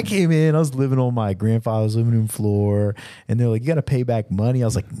 I came in, I was living on my grandfather's living room floor, and they're like, you got to pay back money. I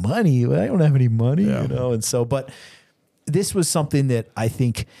was like, money? I don't have any money, you know? And so, but this was something that I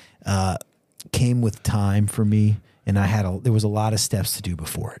think came with time for me, and there was a lot of steps to do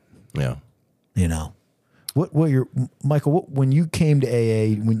before it. Yeah. You know? Michael, when you came to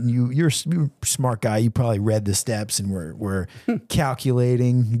AA, when you're a smart guy, you probably read the steps and were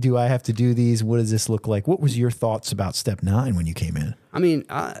calculating, do I have to do these? What does this look like? What was your thoughts about step 9 when you came in? I mean,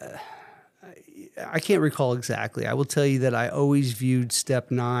 I can't recall exactly. I will tell you that I always viewed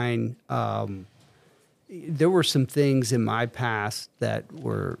step 9. There were some things in my past that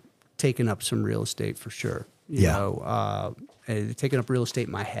were taking up some real estate for sure. You know, taking up real estate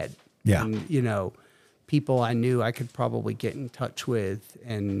in my head. Yeah. And, you know, people I knew I could probably get in touch with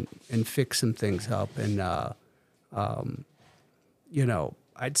and fix some things up. And, you know,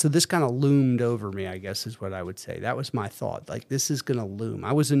 so this kind of loomed over me, I guess is what I would say. That was my thought. Like, this is going to loom.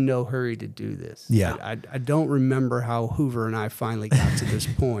 I was in no hurry to do this. Yeah. I don't remember how Hoover and I finally got to this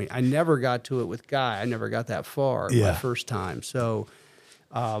point. I never got to it with Guy. I never got that far my first time. So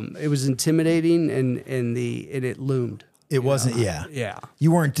it was intimidating and it loomed. It wasn't, Yeah.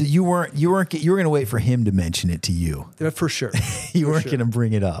 You were going to wait for him to mention it to you. For sure. You weren't going to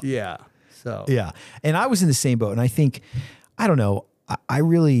bring it up. Yeah. So. Yeah. And I was in the same boat. And I think, I don't know, I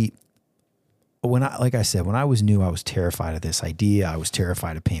really, like I said, when I was new, I was terrified of this idea. I was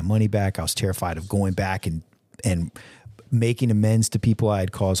terrified of paying money back. I was terrified of going back and making amends to people I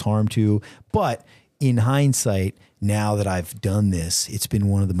had caused harm to. But in hindsight, now that I've done this, it's been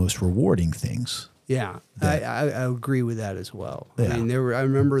one of the most rewarding things. Yeah, I agree with that as well. Yeah. I mean, I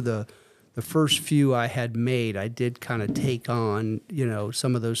remember the first few I had made, I did kind of take on, you know,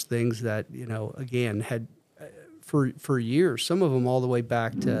 some of those things that, you know, again, had for years, some of them all the way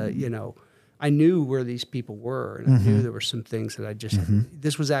back to, you know, I knew where these people were, and I knew there were some things that I just,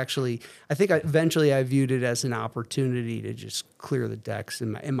 this was actually, I think eventually I viewed it as an opportunity to just clear the decks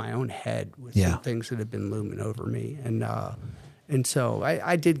in my own head with some things that had been looming over me. And so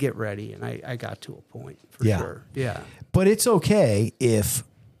I did get ready, and I got to a point for sure. Yeah. But it's okay if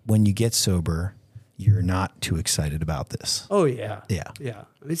when you get sober, you're not too excited about this. Oh, yeah. Yeah. Yeah.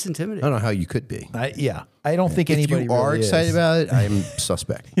 It's intimidating. I don't know how you could be. I don't think anybody If you are really excited is. about it, I'm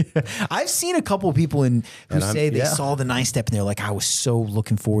suspect. I've seen a couple of people who say they saw the 9th step and they're like, I was so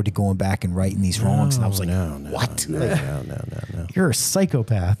looking forward to going back and righting these wrongs. And I was like, what? No. You're a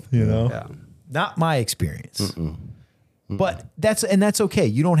psychopath, you know? Yeah. Not my experience. But that's okay.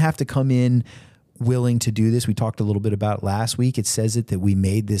 You don't have to come in willing to do this. We talked a little bit about it last week. It says that we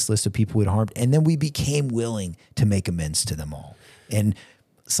made this list of people we'd harmed, and then we became willing to make amends to them all. And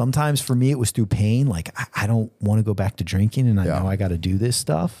sometimes for me, it was through pain. Like, I don't want to go back to drinking, and I know I got to do this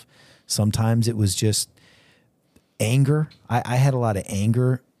stuff. Sometimes it was just anger. I had a lot of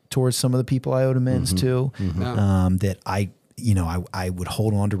anger towards some of the people I owed amends to, that I would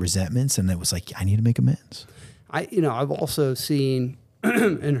hold on to resentments, and it was like, I need to make amends. I've also seen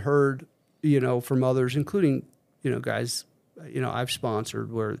and heard, from others, including, guys, I've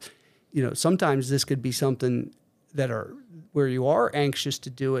sponsored where, sometimes this could be something where you are anxious to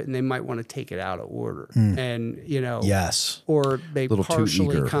do it and they might want to take it out of order and, yes, or they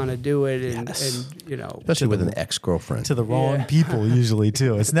partially kind of do it and, especially with an ex-girlfriend to the wrong people usually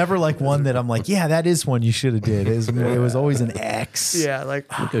too. It's never like one that I'm like, yeah, that is one you should have did. It was always an ex. Yeah. Like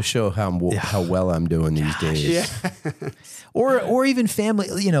to show how well I'm doing these days. Yeah. or even family,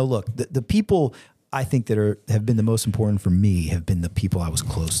 look, the people I think that have been the most important for me have been the people I was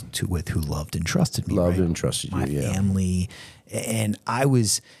close to with who loved and trusted me. And trusted you, my family. And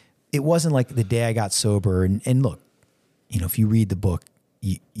it wasn't like the day I got sober and look, if you read the book,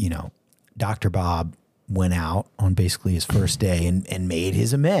 Dr. Bob went out on basically his first day and made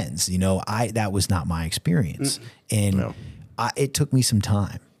his amends. That was not my experience. And it took me some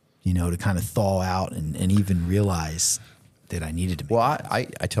time, to kind of thaw out and even realize that I needed to make. Well, I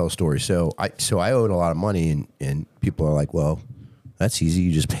tell a story. So I owed a lot of money and people are like, well, that's easy.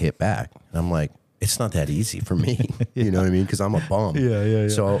 You just pay it back. And I'm like, it's not that easy for me. You know what I mean? Because I'm a bum. Yeah.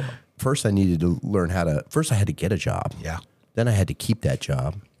 So first I needed to learn first I had to get a job. Yeah. Then I had to keep that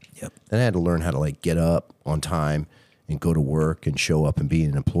job. Yep. Then I had to learn how to like get up on time and go to work and show up and be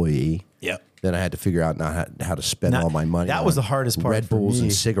an employee. Yep. Then I had to figure out how to spend all my money. That was the hardest part. Red Bulls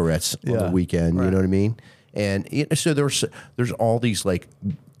and cigarettes on the weekend. Right. You know what I mean? And so there's all these like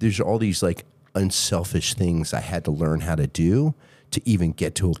unselfish things I had to learn how to do to even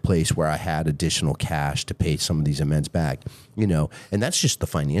get to a place where I had additional cash to pay some of these amends back. You know, and that's just the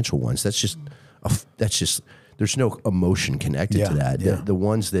financial ones. That's just there's no emotion connected to that. Yeah. The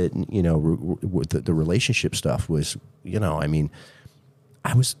ones that, you know, the relationship stuff was, you know, I mean,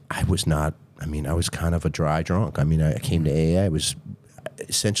 I was kind of a dry drunk. I mean, I came to AA. I was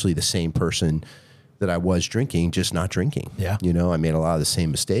essentially the same person that I was drinking, just not drinking. Yeah. You know, I made a lot of the same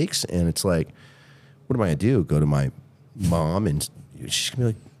mistakes, and it's like, what am I going to do? Go to my mom, and she's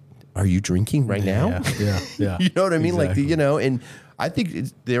going to be like, are you drinking right now? Yeah. You know what I mean? Exactly. Like, you know, and I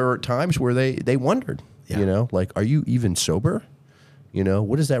think there are times where they wondered, you know, like, are you even sober? You know,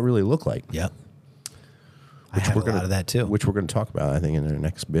 what does that really look like? Yep. I had a lot of that too. Which we're going to talk about, I think, in our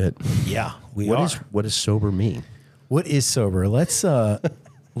next bit. Yeah, What does sober mean? What is sober? Let's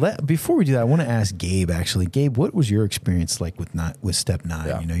before we do that, I want to ask Gabe. Actually, Gabe, what was your experience like with Step 9?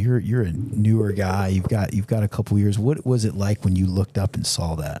 Yeah. You know, you're a newer guy. You've got a couple years. What was it like when you looked up and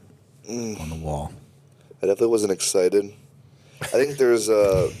saw that on the wall? I definitely wasn't excited. I think there's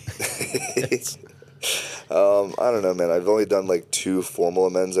I don't know, man. I've only done like 2 formal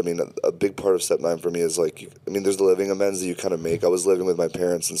amends. I mean, a big part of Step 9 for me is like, there's the living amends that you kind of make. I was living with my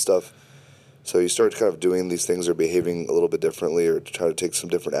parents and stuff. So you start kind of doing these things or behaving a little bit differently or to try to take some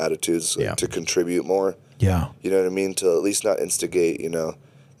different attitudes to contribute more. Yeah. You know what I mean? To at least not instigate, you know.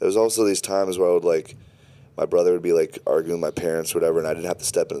 There was also these times where I would like, my brother would be like arguing with my parents or whatever, and I didn't have to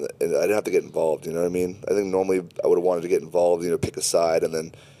step in, and I didn't have to get involved, you know what I mean? I think normally I would have wanted to get involved, you know, pick a side and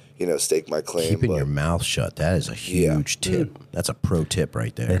then, you know, stake my claim. Keeping your mouth shut. That is a huge tip. That's a pro tip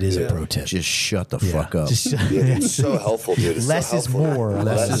right there. That is a pro tip. Just shut the fuck up. It's so helpful, dude. It's Less so is helpful. more.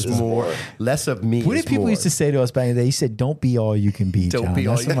 Less is more. Less of me. What did people used to say to us back in the day? You said, "Don't be all you can be." Don't John. be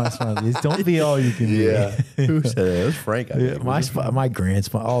all That's you- what my sponsor is. Don't be all you can be. Yeah. Who said that? It was Frank. I think. My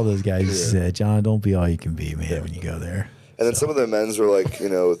grandson, all those guys said, "John, don't be all you can be, man." When you go there. And then some of the amends were like, you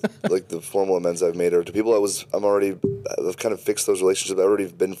know, like the formal amends I've made are to people I've kind of fixed those relationships. I've already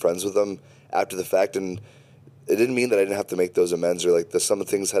been friends with them after the fact, and it didn't mean that I didn't have to make those amends or like some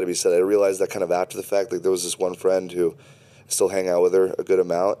things had to be said. I realized that kind of after the fact. Like there was this one friend who I still hang out with her a good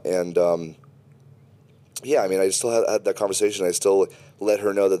amount, and I still had that conversation. I still let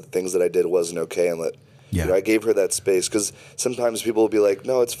her know that the things that I did wasn't okay, and you know, I gave her that space because sometimes people will be like,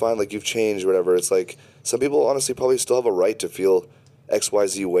 no, it's fine, like you've changed or whatever. It's like some people honestly probably still have a right to feel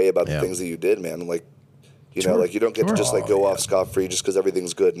XYZ way about the things that you did, man. Like, you know, like you don't get to just like go off scot-free just because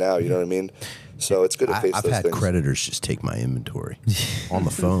everything's good now, you know what I mean? So it's good to face those things. I've had creditors just take my inventory on the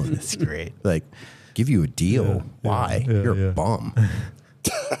phone. That's great. Like, give you a deal. Why? You're a bum.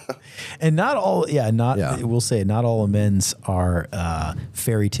 And not all, we'll say not all amends are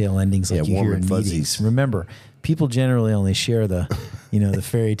fairy tale endings like you hear in meetings. Remember, people generally only share the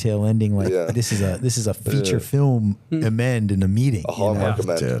fairy tale ending. Like this is a feature film amend in a meeting. A Hallmark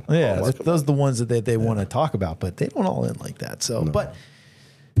amend. Yeah, those are the ones that they want to talk about, but they don't all end like that. So, but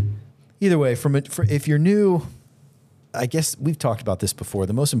either way, if you're new, I guess we've talked about this before.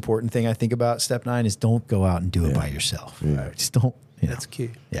 The most important thing I think about Step 9 is don't go out and do it by yourself. Yeah. Right? Just don't. That's key.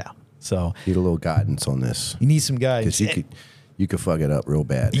 Yeah. So need a little guidance on this. You need some guidance because you could fuck it up real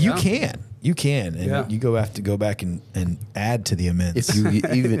bad. You can, and you have to go back and add to the amends.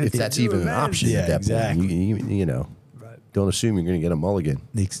 If that's even an option at that exactly. point. You know, don't assume you're going to get a mulligan.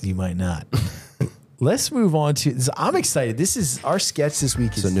 You might not. Let's move on to this. I'm excited. This is our sketch this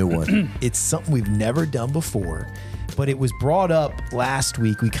week. It's a new one. It's something we've never done before, but it was brought up last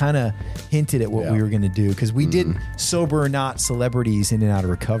week. We kind of hinted at what we were going to do because we did Sober or Not Celebrities in and Out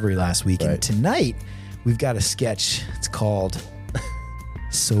of Recovery last week. Right. And tonight we've got a sketch. It's called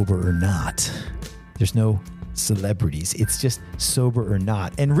Sober or Not. There's no celebrities. It's just sober or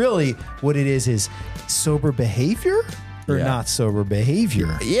not. And really what it is sober behavior or not sober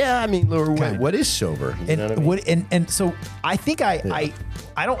behavior. Yeah, I mean, what is sober? You know what I mean? And so I think I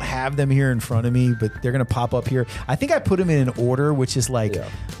don't have them here in front of me, but they're going to pop up here. I think I put them in an order, which is like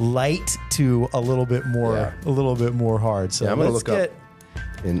light to a little bit more hard. So I'm going to look up.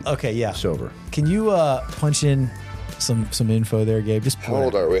 Sober. Can you punch in some info there, Gabe? Just how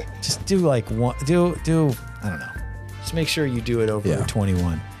old are we? Just do like one. Do I don't know. Just make sure you do it over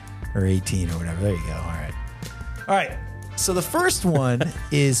 21 or 18 or whatever. There you go. All right. So the first one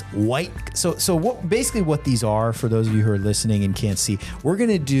is white. So what basically what these are, for those of you who are listening and can't see,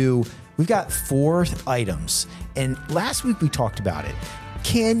 we've got 4 items. And last week we talked about it.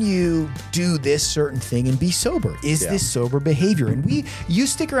 Can you do this certain thing and be sober? Is this sober behavior? And you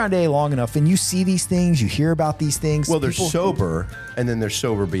stick around AA long enough and you see these things, you hear about these things. Well, they're sober and then there's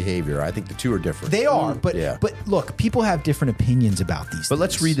sober behavior. I think the two are different. They are, but look, people have different opinions about these But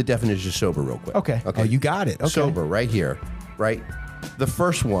let's read the definition of sober real quick. Okay. Oh, you got it. Okay. Sober, right here, right? The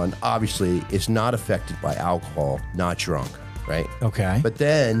first one, obviously, is not affected by alcohol, not drunk, right? Okay. But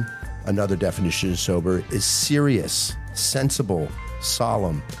then another definition of sober is serious, sensible,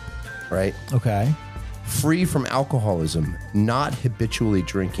 solemn, right? Okay. Free from alcoholism, not habitually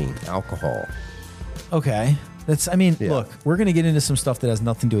drinking alcohol. Okay. Look, we're going to get into some stuff that has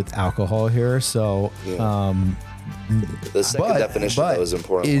nothing to do with alcohol here. So, the second definition though is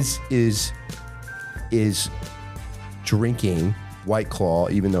important. Is drinking White Claw,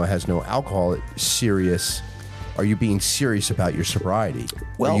 even though it has no alcohol, serious? Are you being serious about your sobriety?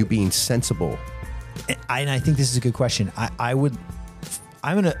 Are you being sensible? I think this is a good question.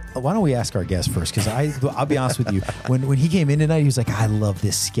 Why don't we ask our guest first? Because I'll be honest with you. When he came in tonight, he was like, I love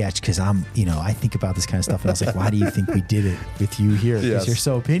this sketch because I think about this kind of stuff. And I was like, why do you think we did it with you here? Because you're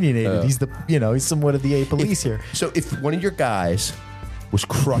so opinionated. He's somewhat of the A police here. So if one of your guys was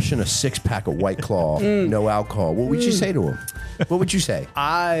crushing a 6-pack of White Claw, no alcohol, what would you say to him? What would you say?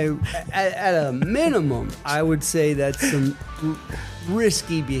 At a minimum, I would say that's some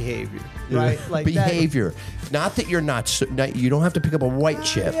risky behavior, right? Like behavior. Not that you're you don't have to pick up a white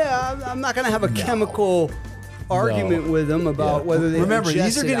chip. Yeah, I'm not going to have a chemical argument with them about whether they remember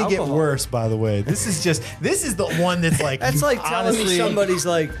these are going to get worse. By the way, this is the one that's like that's like telling me somebody's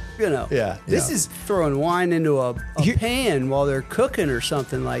like this is throwing wine into a pan while they're cooking or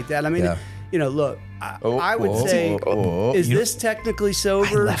something like that. I mean, look. I would say, is this technically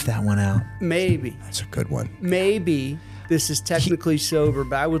sober? I left that one out. Maybe. That's a good one. Maybe this is technically sober,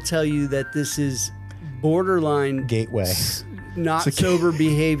 but I will tell you that this is borderline gateway. Not sober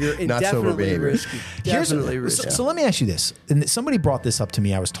behavior and not definitely sober behavior. Risky. Definitely risky. So let me ask you this. And somebody brought this up to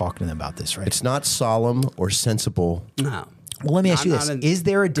me. I was talking to them about this, right? It's not solemn or sensible. No. Well, let me ask you this. Is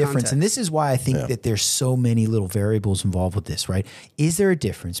there a difference? Context. And this is why I think that there's so many little variables involved with this, right? Is there a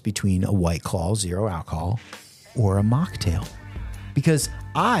difference between a White Claw, 0 alcohol, or a mocktail? Because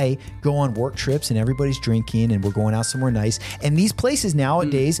I go on work trips and everybody's drinking and we're going out somewhere nice. And these places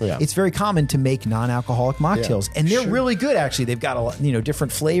nowadays, it's very common to make non-alcoholic mocktails. And they're really good, actually. They've got a lot,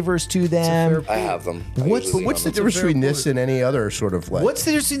 different flavors to them. I have them. What's the difference between this and any other sort of like? What's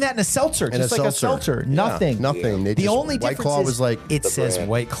the difference between that and a seltzer? Just like a seltzer. Nothing. Yeah, nothing. The only White difference Claw is was like it says brand.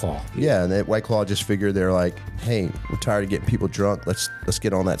 White Claw. Yeah, and that White Claw just figured they're like, hey, we're tired of getting people drunk. Let's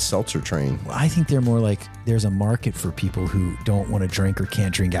get on that seltzer train. Well, I think they're more like there's a market for people who don't want to drink or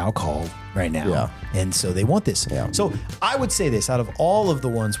can't drink alcohol right now. Yeah. And so they want this. Yeah. So I would say this, out of all of the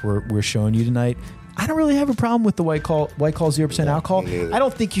ones we're showing you tonight, I don't really have a problem with the White Claw 0% alcohol. I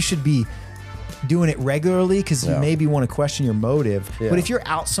don't think you should be doing it regularly because you maybe want to question your motive. Yeah. But if you're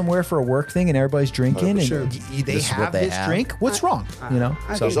out somewhere for a work thing and everybody's drinking and they have this drink, what's wrong? So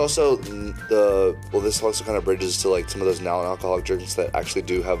there's also this also kind of bridges to like some of those non-alcoholic drinks that actually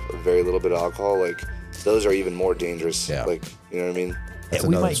do have very little bit of alcohol. Like those are even more dangerous. Yeah. Like, you know what I mean? Yeah,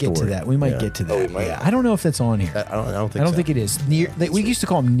 we might get to that. We might get to that. Oh, we might. Yeah. I don't know if that's on here. I don't think it is. We used to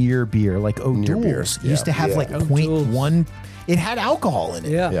call them near beer, like O'Doul's. Used to have like 0.1. It had alcohol in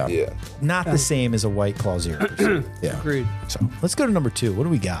it. Yeah. Not the same as a White Claw 0%. Yeah. Agreed. So let's go to number 2. What do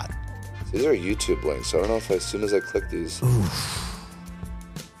we got? These are YouTube links. I don't know if as soon as I click these,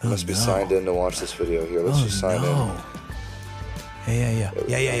 I must be signed in to watch this video here. Let's just sign in.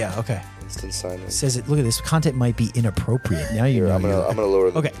 Yeah. Okay. Instant sign in. It says it. Look at this. Content might be inappropriate. Now you know. I'm gonna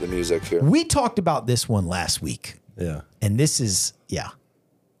lower the music here. We talked about this one last week. Yeah. And this is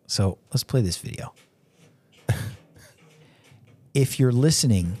So let's play this video. If you're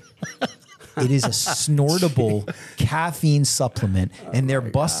listening, it is a snortable caffeine supplement, and they're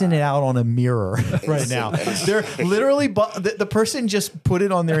busting it out on a mirror right now. They're literally the person just put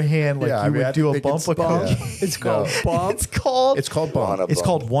it on their hand like you would do a bump of coke. It's called bump. It's called bump. It's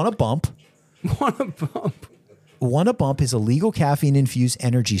called Wanna Bump. Wanna Bump. Wanna Bump is a legal caffeine-infused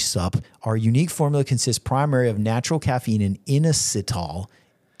energy sup. Our unique formula consists primarily of natural caffeine and inositol.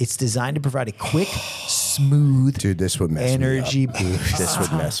 It's designed to provide a quick, smooth, dude, this would mess energy me up. boost. This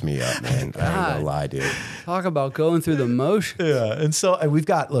would mess me up, man. I ain't gonna lie, dude. Talk about going through the motions. Yeah, and so we've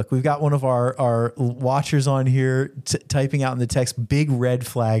got one of our watchers on here typing out in the text, big red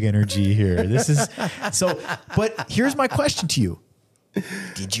flag energy here. This is so. But here's my question to you: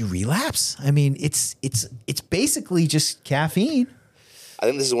 did you relapse? I mean, it's basically just caffeine. I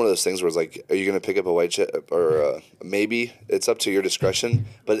think this is one of those things where it's like, are you going to pick up a white chip or maybe it's up to your discretion,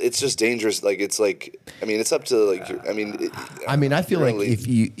 but it's just dangerous. Like, it's like, I mean, it's up to like, I feel like if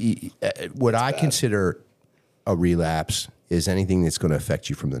you what I consider a relapse is anything that's going to affect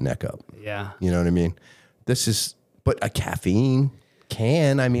you from the neck up. Yeah. You know what I mean? But a caffeine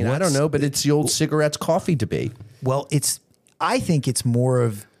can, I mean, I don't know, but it's the old cigarettes, coffee debate. Well, I think it's more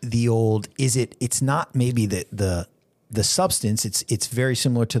of the old, it's not maybe the substance. It's very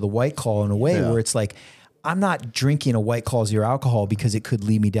similar to the White Claw in a way where it's like, I'm not drinking a White Claw 0 alcohol because it could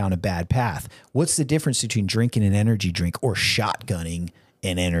lead me down a bad path. What's the difference between drinking an energy drink or shotgunning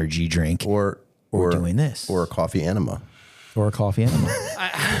an energy drink or doing this? Or a coffee enema. Or a coffee enema.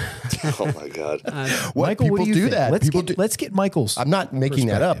 Oh my God. Michael, what do you think? That. Let's get Michael's. I'm not making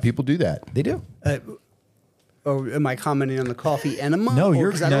that up. People do that. They do. Or am I commenting on the coffee enema? No, you're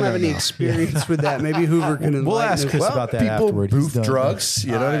because I don't have any experience with that. Maybe Hoover can enlighten We'll ask Chris about that people afterward. boof drugs.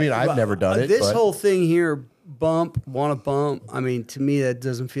 You know what I mean? I've never done it. This whole thing here, want to bump. I mean, to me, that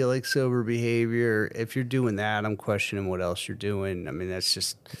doesn't feel like sober behavior. If you're doing that, I'm questioning what else you're doing. I mean, that's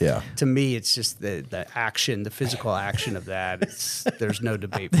just, to me, it's just the action, the physical action of that. There's no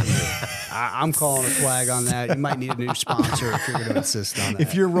debate for me. I'm calling a flag on that. You might need a new sponsor if you're going to insist on that.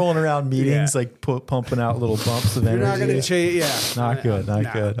 If you're rolling around meetings, like pumping out little bumps of energy. You're not going to change, Not good,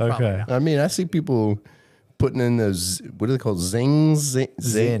 not good. Okay. Not. I mean, I see people putting in those, what are they called? Zins?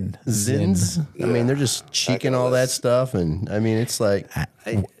 Zins. I mean, they're just cheeking all that stuff. And I mean, it's like,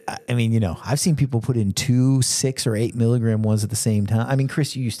 I mean, I've seen people put in 2, 6, or 8 milligram ones at the same time. I mean,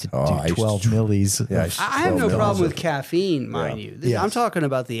 Chris, you used to do 12 millis. Yeah, I have no problem with caffeine, mind you. I'm talking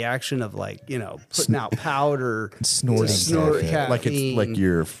about the action of putting out powder, snorting caffeine. like it's like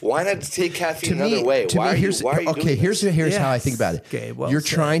you're. Why not take caffeine another way? Why are you doing here's how I think about it. Okay, well you're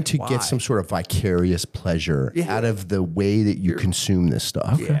said. trying to get some sort of vicarious pleasure out of the way that you consume this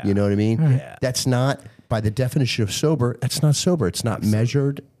stuff. Okay. You know what I mean? Yeah. That's not, by the definition of sober, that's not sober. It's not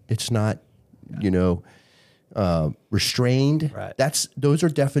measured. It's not, restrained. Right. Those are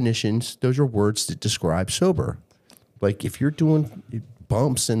definitions. Those are words that describe sober. Like if you're doing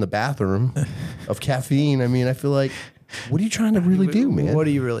bumps in the bathroom of caffeine, I mean, I feel like, what are you trying to really do, man? What are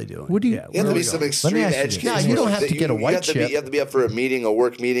you really doing? What do you? You have to be some extreme edge case. No, you don't have to get a white chip. You have to be up for a meeting, a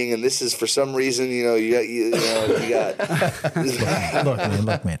work meeting, and this is for some reason, you got.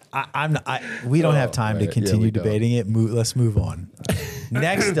 Look, man. We don't have time to continue debating it. Let's move on.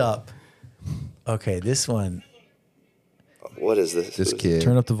 Next up. Okay, this one. What is this? This kid.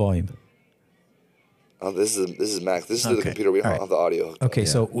 Turn up the volume. Oh, this is Max. This is the computer. We don't have the audio. Okay,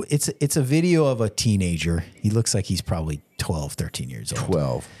 so it's a video of a teenager. He looks like he's probably 12, 13 years old.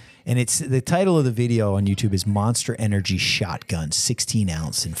 12. And it's the title of the video on YouTube is Monster Energy Shotgun, 16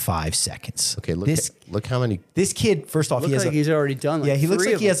 ounce in 5 seconds. Okay, look how many. This kid, first off, He's already done. he looks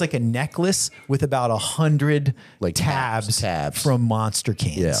like he has like a necklace with about 100 tabs from Monster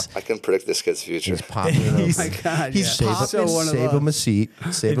cans. Yeah. I can predict this kid's future. He's popping. Oh my God! He's popping. Save him a seat.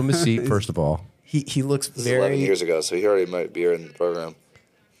 Save him a seat. First of all, he looks This is 11 years ago, so he already might be in the program.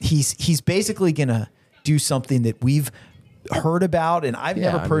 He's basically gonna do something that we've heard about, and I've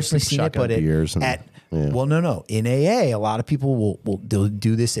never personally seen it, but in AA, a lot of people they'll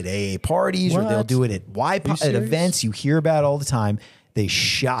do this at AA parties or they'll do it at events you hear about all the time. They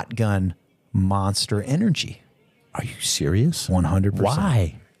shotgun Monster Energy. are you serious? 100%.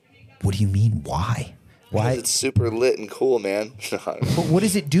 Why? What do you mean? Why? Because it's super lit and cool, man. But what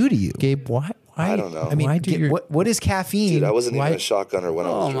does it do to you, Gabe? Why? I don't know. I mean, what is caffeine? Dude, I wasn't even a shotgunner when I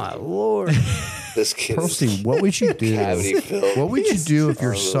was Oh my drinking. Lord! This kid Percy, what would you do? cavity filled. What would you do if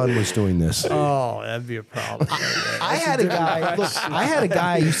your son was doing this? Oh, that'd be a problem. I had a guy. Look, I had a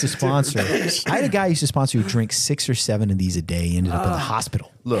guy I used to sponsor. I had a guy I used to sponsor who drank 6 or 7 of these a day. He ended up in the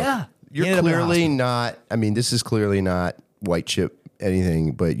hospital. Look, Yeah. you're Ended up in the clearly not. I mean, this is clearly not white chip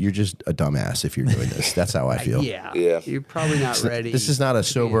anything, but you're just a dumbass if you're doing this. That's how I feel. Yeah, Yeah. You're probably not ready. This is not a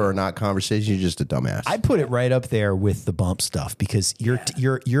sober or not conversation. You're just a dumbass. I'd put it right up there with the bump stuff because you're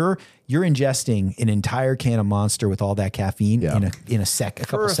ingesting an entire can of Monster with all that caffeine in a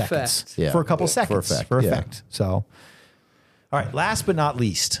couple effect. seconds. Yeah. For a couple Yeah. seconds. For effect. effect. So, all right. Last but not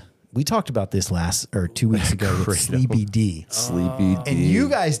least, we talked about this 2 weeks ago with Sleepy D. Sleepy D. And you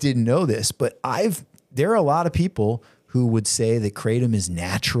guys didn't know this, but there are a lot of people who would say that kratom is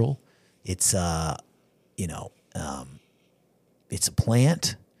natural. It's it's a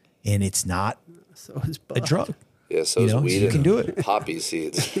plant and it's not So is a drug. Yeah, so You is know, weed you and can do it. poppy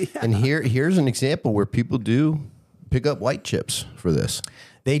seeds. And here's an example where people do pick up white chips for this.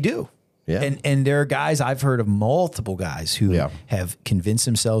 They do. Yeah. And there are guys, I've heard of multiple guys who have convinced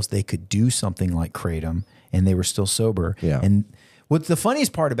themselves they could do something like Kratom and they were still sober. Yeah. And what's the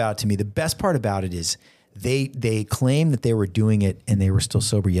funniest part about it to me, the best part about it is they claim that they were doing it and they were still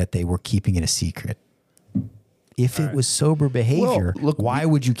sober, yet they were keeping it a secret. If it was sober behavior, why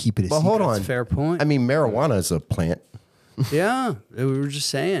would you keep it a secret? Hold on. That's a fair point. I mean, marijuana is a plant. Yeah, we were just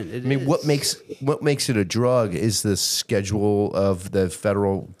saying. What makes it a drug is the schedule of the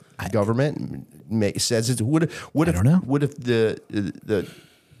federal government says it. What if the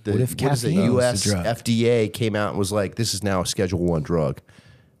U.S. FDA came out and was like, this is now a Schedule 1 drug?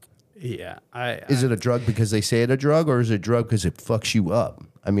 Yeah, is it a drug because they say it's a drug, or is it a drug because it fucks you up?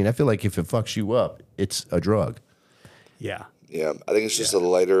 I mean, I feel like if it fucks you up, it's a drug. Yeah. Yeah, I think it's just a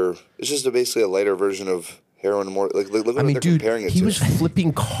lighter. It's just basically a lighter version of heroin. More like look what they're comparing it to. He was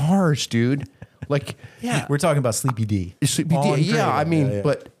flipping cars, dude. Like, we're talking about Sleepy D. Sleepy D. Yeah, I mean,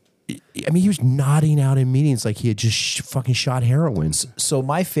 but I mean, he was nodding out in meetings like he had just fucking shot heroin. So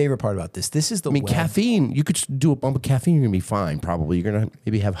my favorite part about this is the. I mean, caffeine. You could do a bump of caffeine, you're gonna be fine. Probably, you're gonna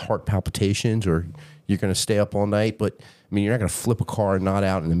maybe have heart palpitations, or you're gonna stay up all night. But I mean, you're not gonna flip a car and nod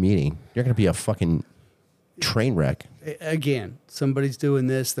out in a meeting. You're gonna be a fucking train wreck. Again, somebody's doing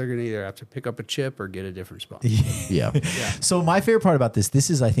this. They're gonna either have to pick up a chip or get a different spot. Yeah. So my favorite part about this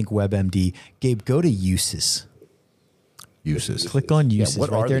is I think WebMD. Gabe, go to uses. Uses. Click on uses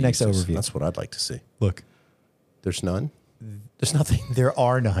right there next to overview. That's what I'd like to see. Look. There's none? There's nothing. There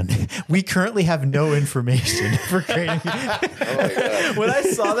are none. We currently have no information for creating. When I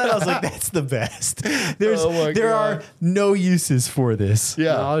saw that, I was like, that's the best. There are no uses for this.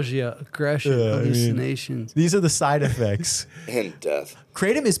 Yeah. Nausea, aggression, hallucinations. These are the side effects. And death.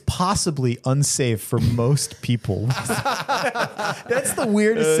 Kratom is possibly unsafe for most people. That's the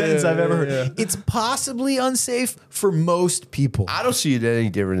weirdest sentence I've ever heard. Yeah. It's possibly unsafe for most people. I don't see it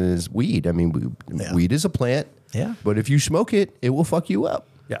any different as weed. I mean, weed is a plant. Yeah. But if you smoke it, it will fuck you up.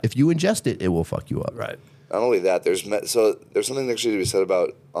 Yeah. If you ingest it, it will fuck you up. Right. Not only that, there's something actually to be said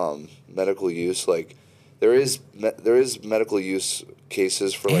about medical use. Like there is medical use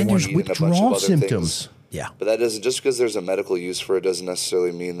cases for like there's weed and a bunch of withdrawal other symptoms. things. Yeah. But that doesn't, just because there's a medical use for it doesn't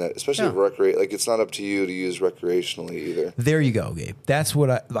necessarily mean that, especially like it's not up to you to use recreationally either. There you go, Gabe. That's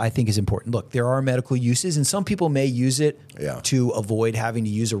what I think is important. Look, there are medical uses, and some people may use it to avoid having to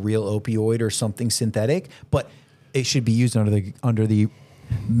use a real opioid or something synthetic, but it should be used under the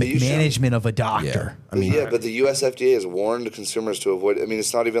management of a doctor. Yeah. I mean, but the U.S. FDA has warned consumers to avoid. I mean,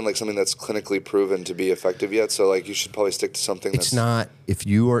 it's not even like something that's clinically proven to be effective yet. So, like, you should probably stick to something. It's not. If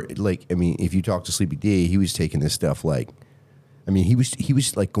you are like, I mean, if you talk to Sleepy D, he was taking this stuff like, I mean, he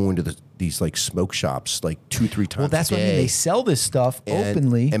was like going to these like smoke shops like 2-3 times. Well, that's what I mean. They sell this stuff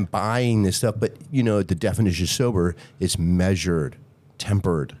openly and buying this stuff, but you know, the definition of sober is measured,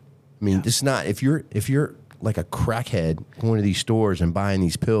 tempered. I mean, it's not if you're like a crackhead going to these stores and buying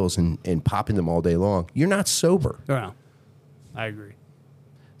these pills and popping them all day long, you're not sober. Well, I agree.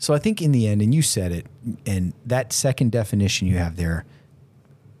 So I think in the end, and you said it, and that second definition you have there,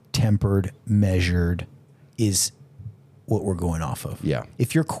 tempered, measured, is what we're going off of. Yeah.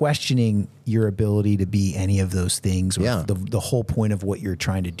 If you're questioning your ability to be any of those things, or the whole point of what you're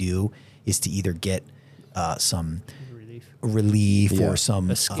trying to do is to either get some relief or some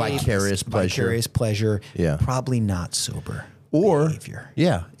vicarious pleasure. Yeah. Probably not sober behavior.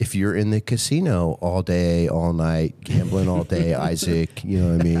 If you're in the casino all day, all night, gambling all day, Isaac, you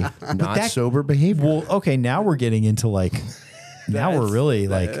know what I mean? Not sober behavior. Well, okay, now we're getting into like, now we're really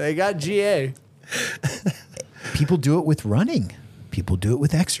like. They got GA. People do it with running. People do it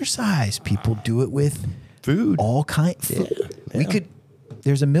with exercise. People do it with food. All kinds.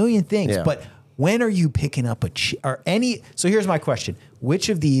 There's a million things, but when are you picking up a chip or any? So here's my question: which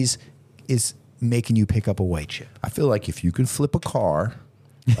of these is making you pick up a white chip? I feel like if you can flip a car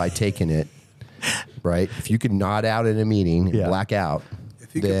by taking it, right? If you can nod out in a meeting and black out,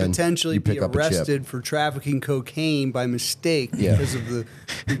 if you could potentially be arrested for trafficking cocaine by mistake because of the,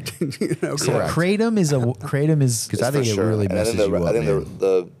 Kratom is because I think it really messes you up. I think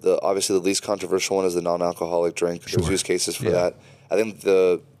the obviously the least controversial one is the non-alcoholic drink. There's use cases for that. I think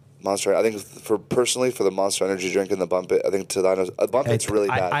the Monster. I think for the Monster Energy drink and the Bump It, I think Bump It's really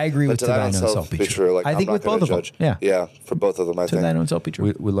bad. I agree with Tadano self-be-true. Like, I think with both of them. Yeah, for both of them. I think Tadano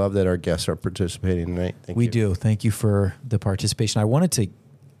self-be-true. We love that our guests are participating tonight. We do. Thank you for the participation. I wanted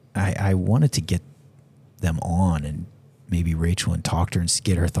to get them on and maybe Rachel and talk to her and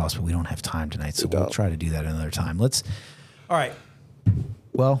get her thoughts, but we don't have time tonight, so we'll try to do that another time. All right.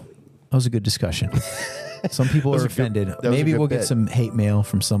 Well, that was a good discussion. Some people are offended. Maybe we'll get some hate mail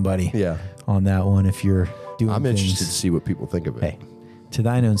from somebody on that one if you're doing I'm interested to see what people think of it. Hey, To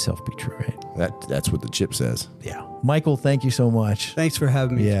thine own self be true, right? That's what the chip says. Yeah. Michael, thank you so much. Thanks for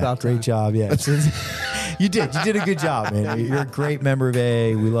having me. Yeah, great job. Yeah. You did a good job, man. You're a great member of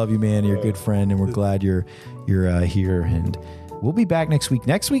AA. We love you, man. You're a good friend, and we're glad you're here. And we'll be back next week.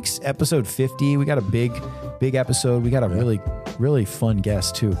 Next week's episode 50. We got a big episode. We got a really fun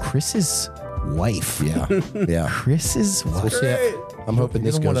guest too. Chris's wife. Yeah. Chris's wife. I'm hoping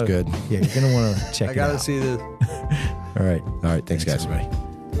this goes good. Yeah, you're gonna want to check it out. I gotta see this. All right. Thanks guys. Everybody.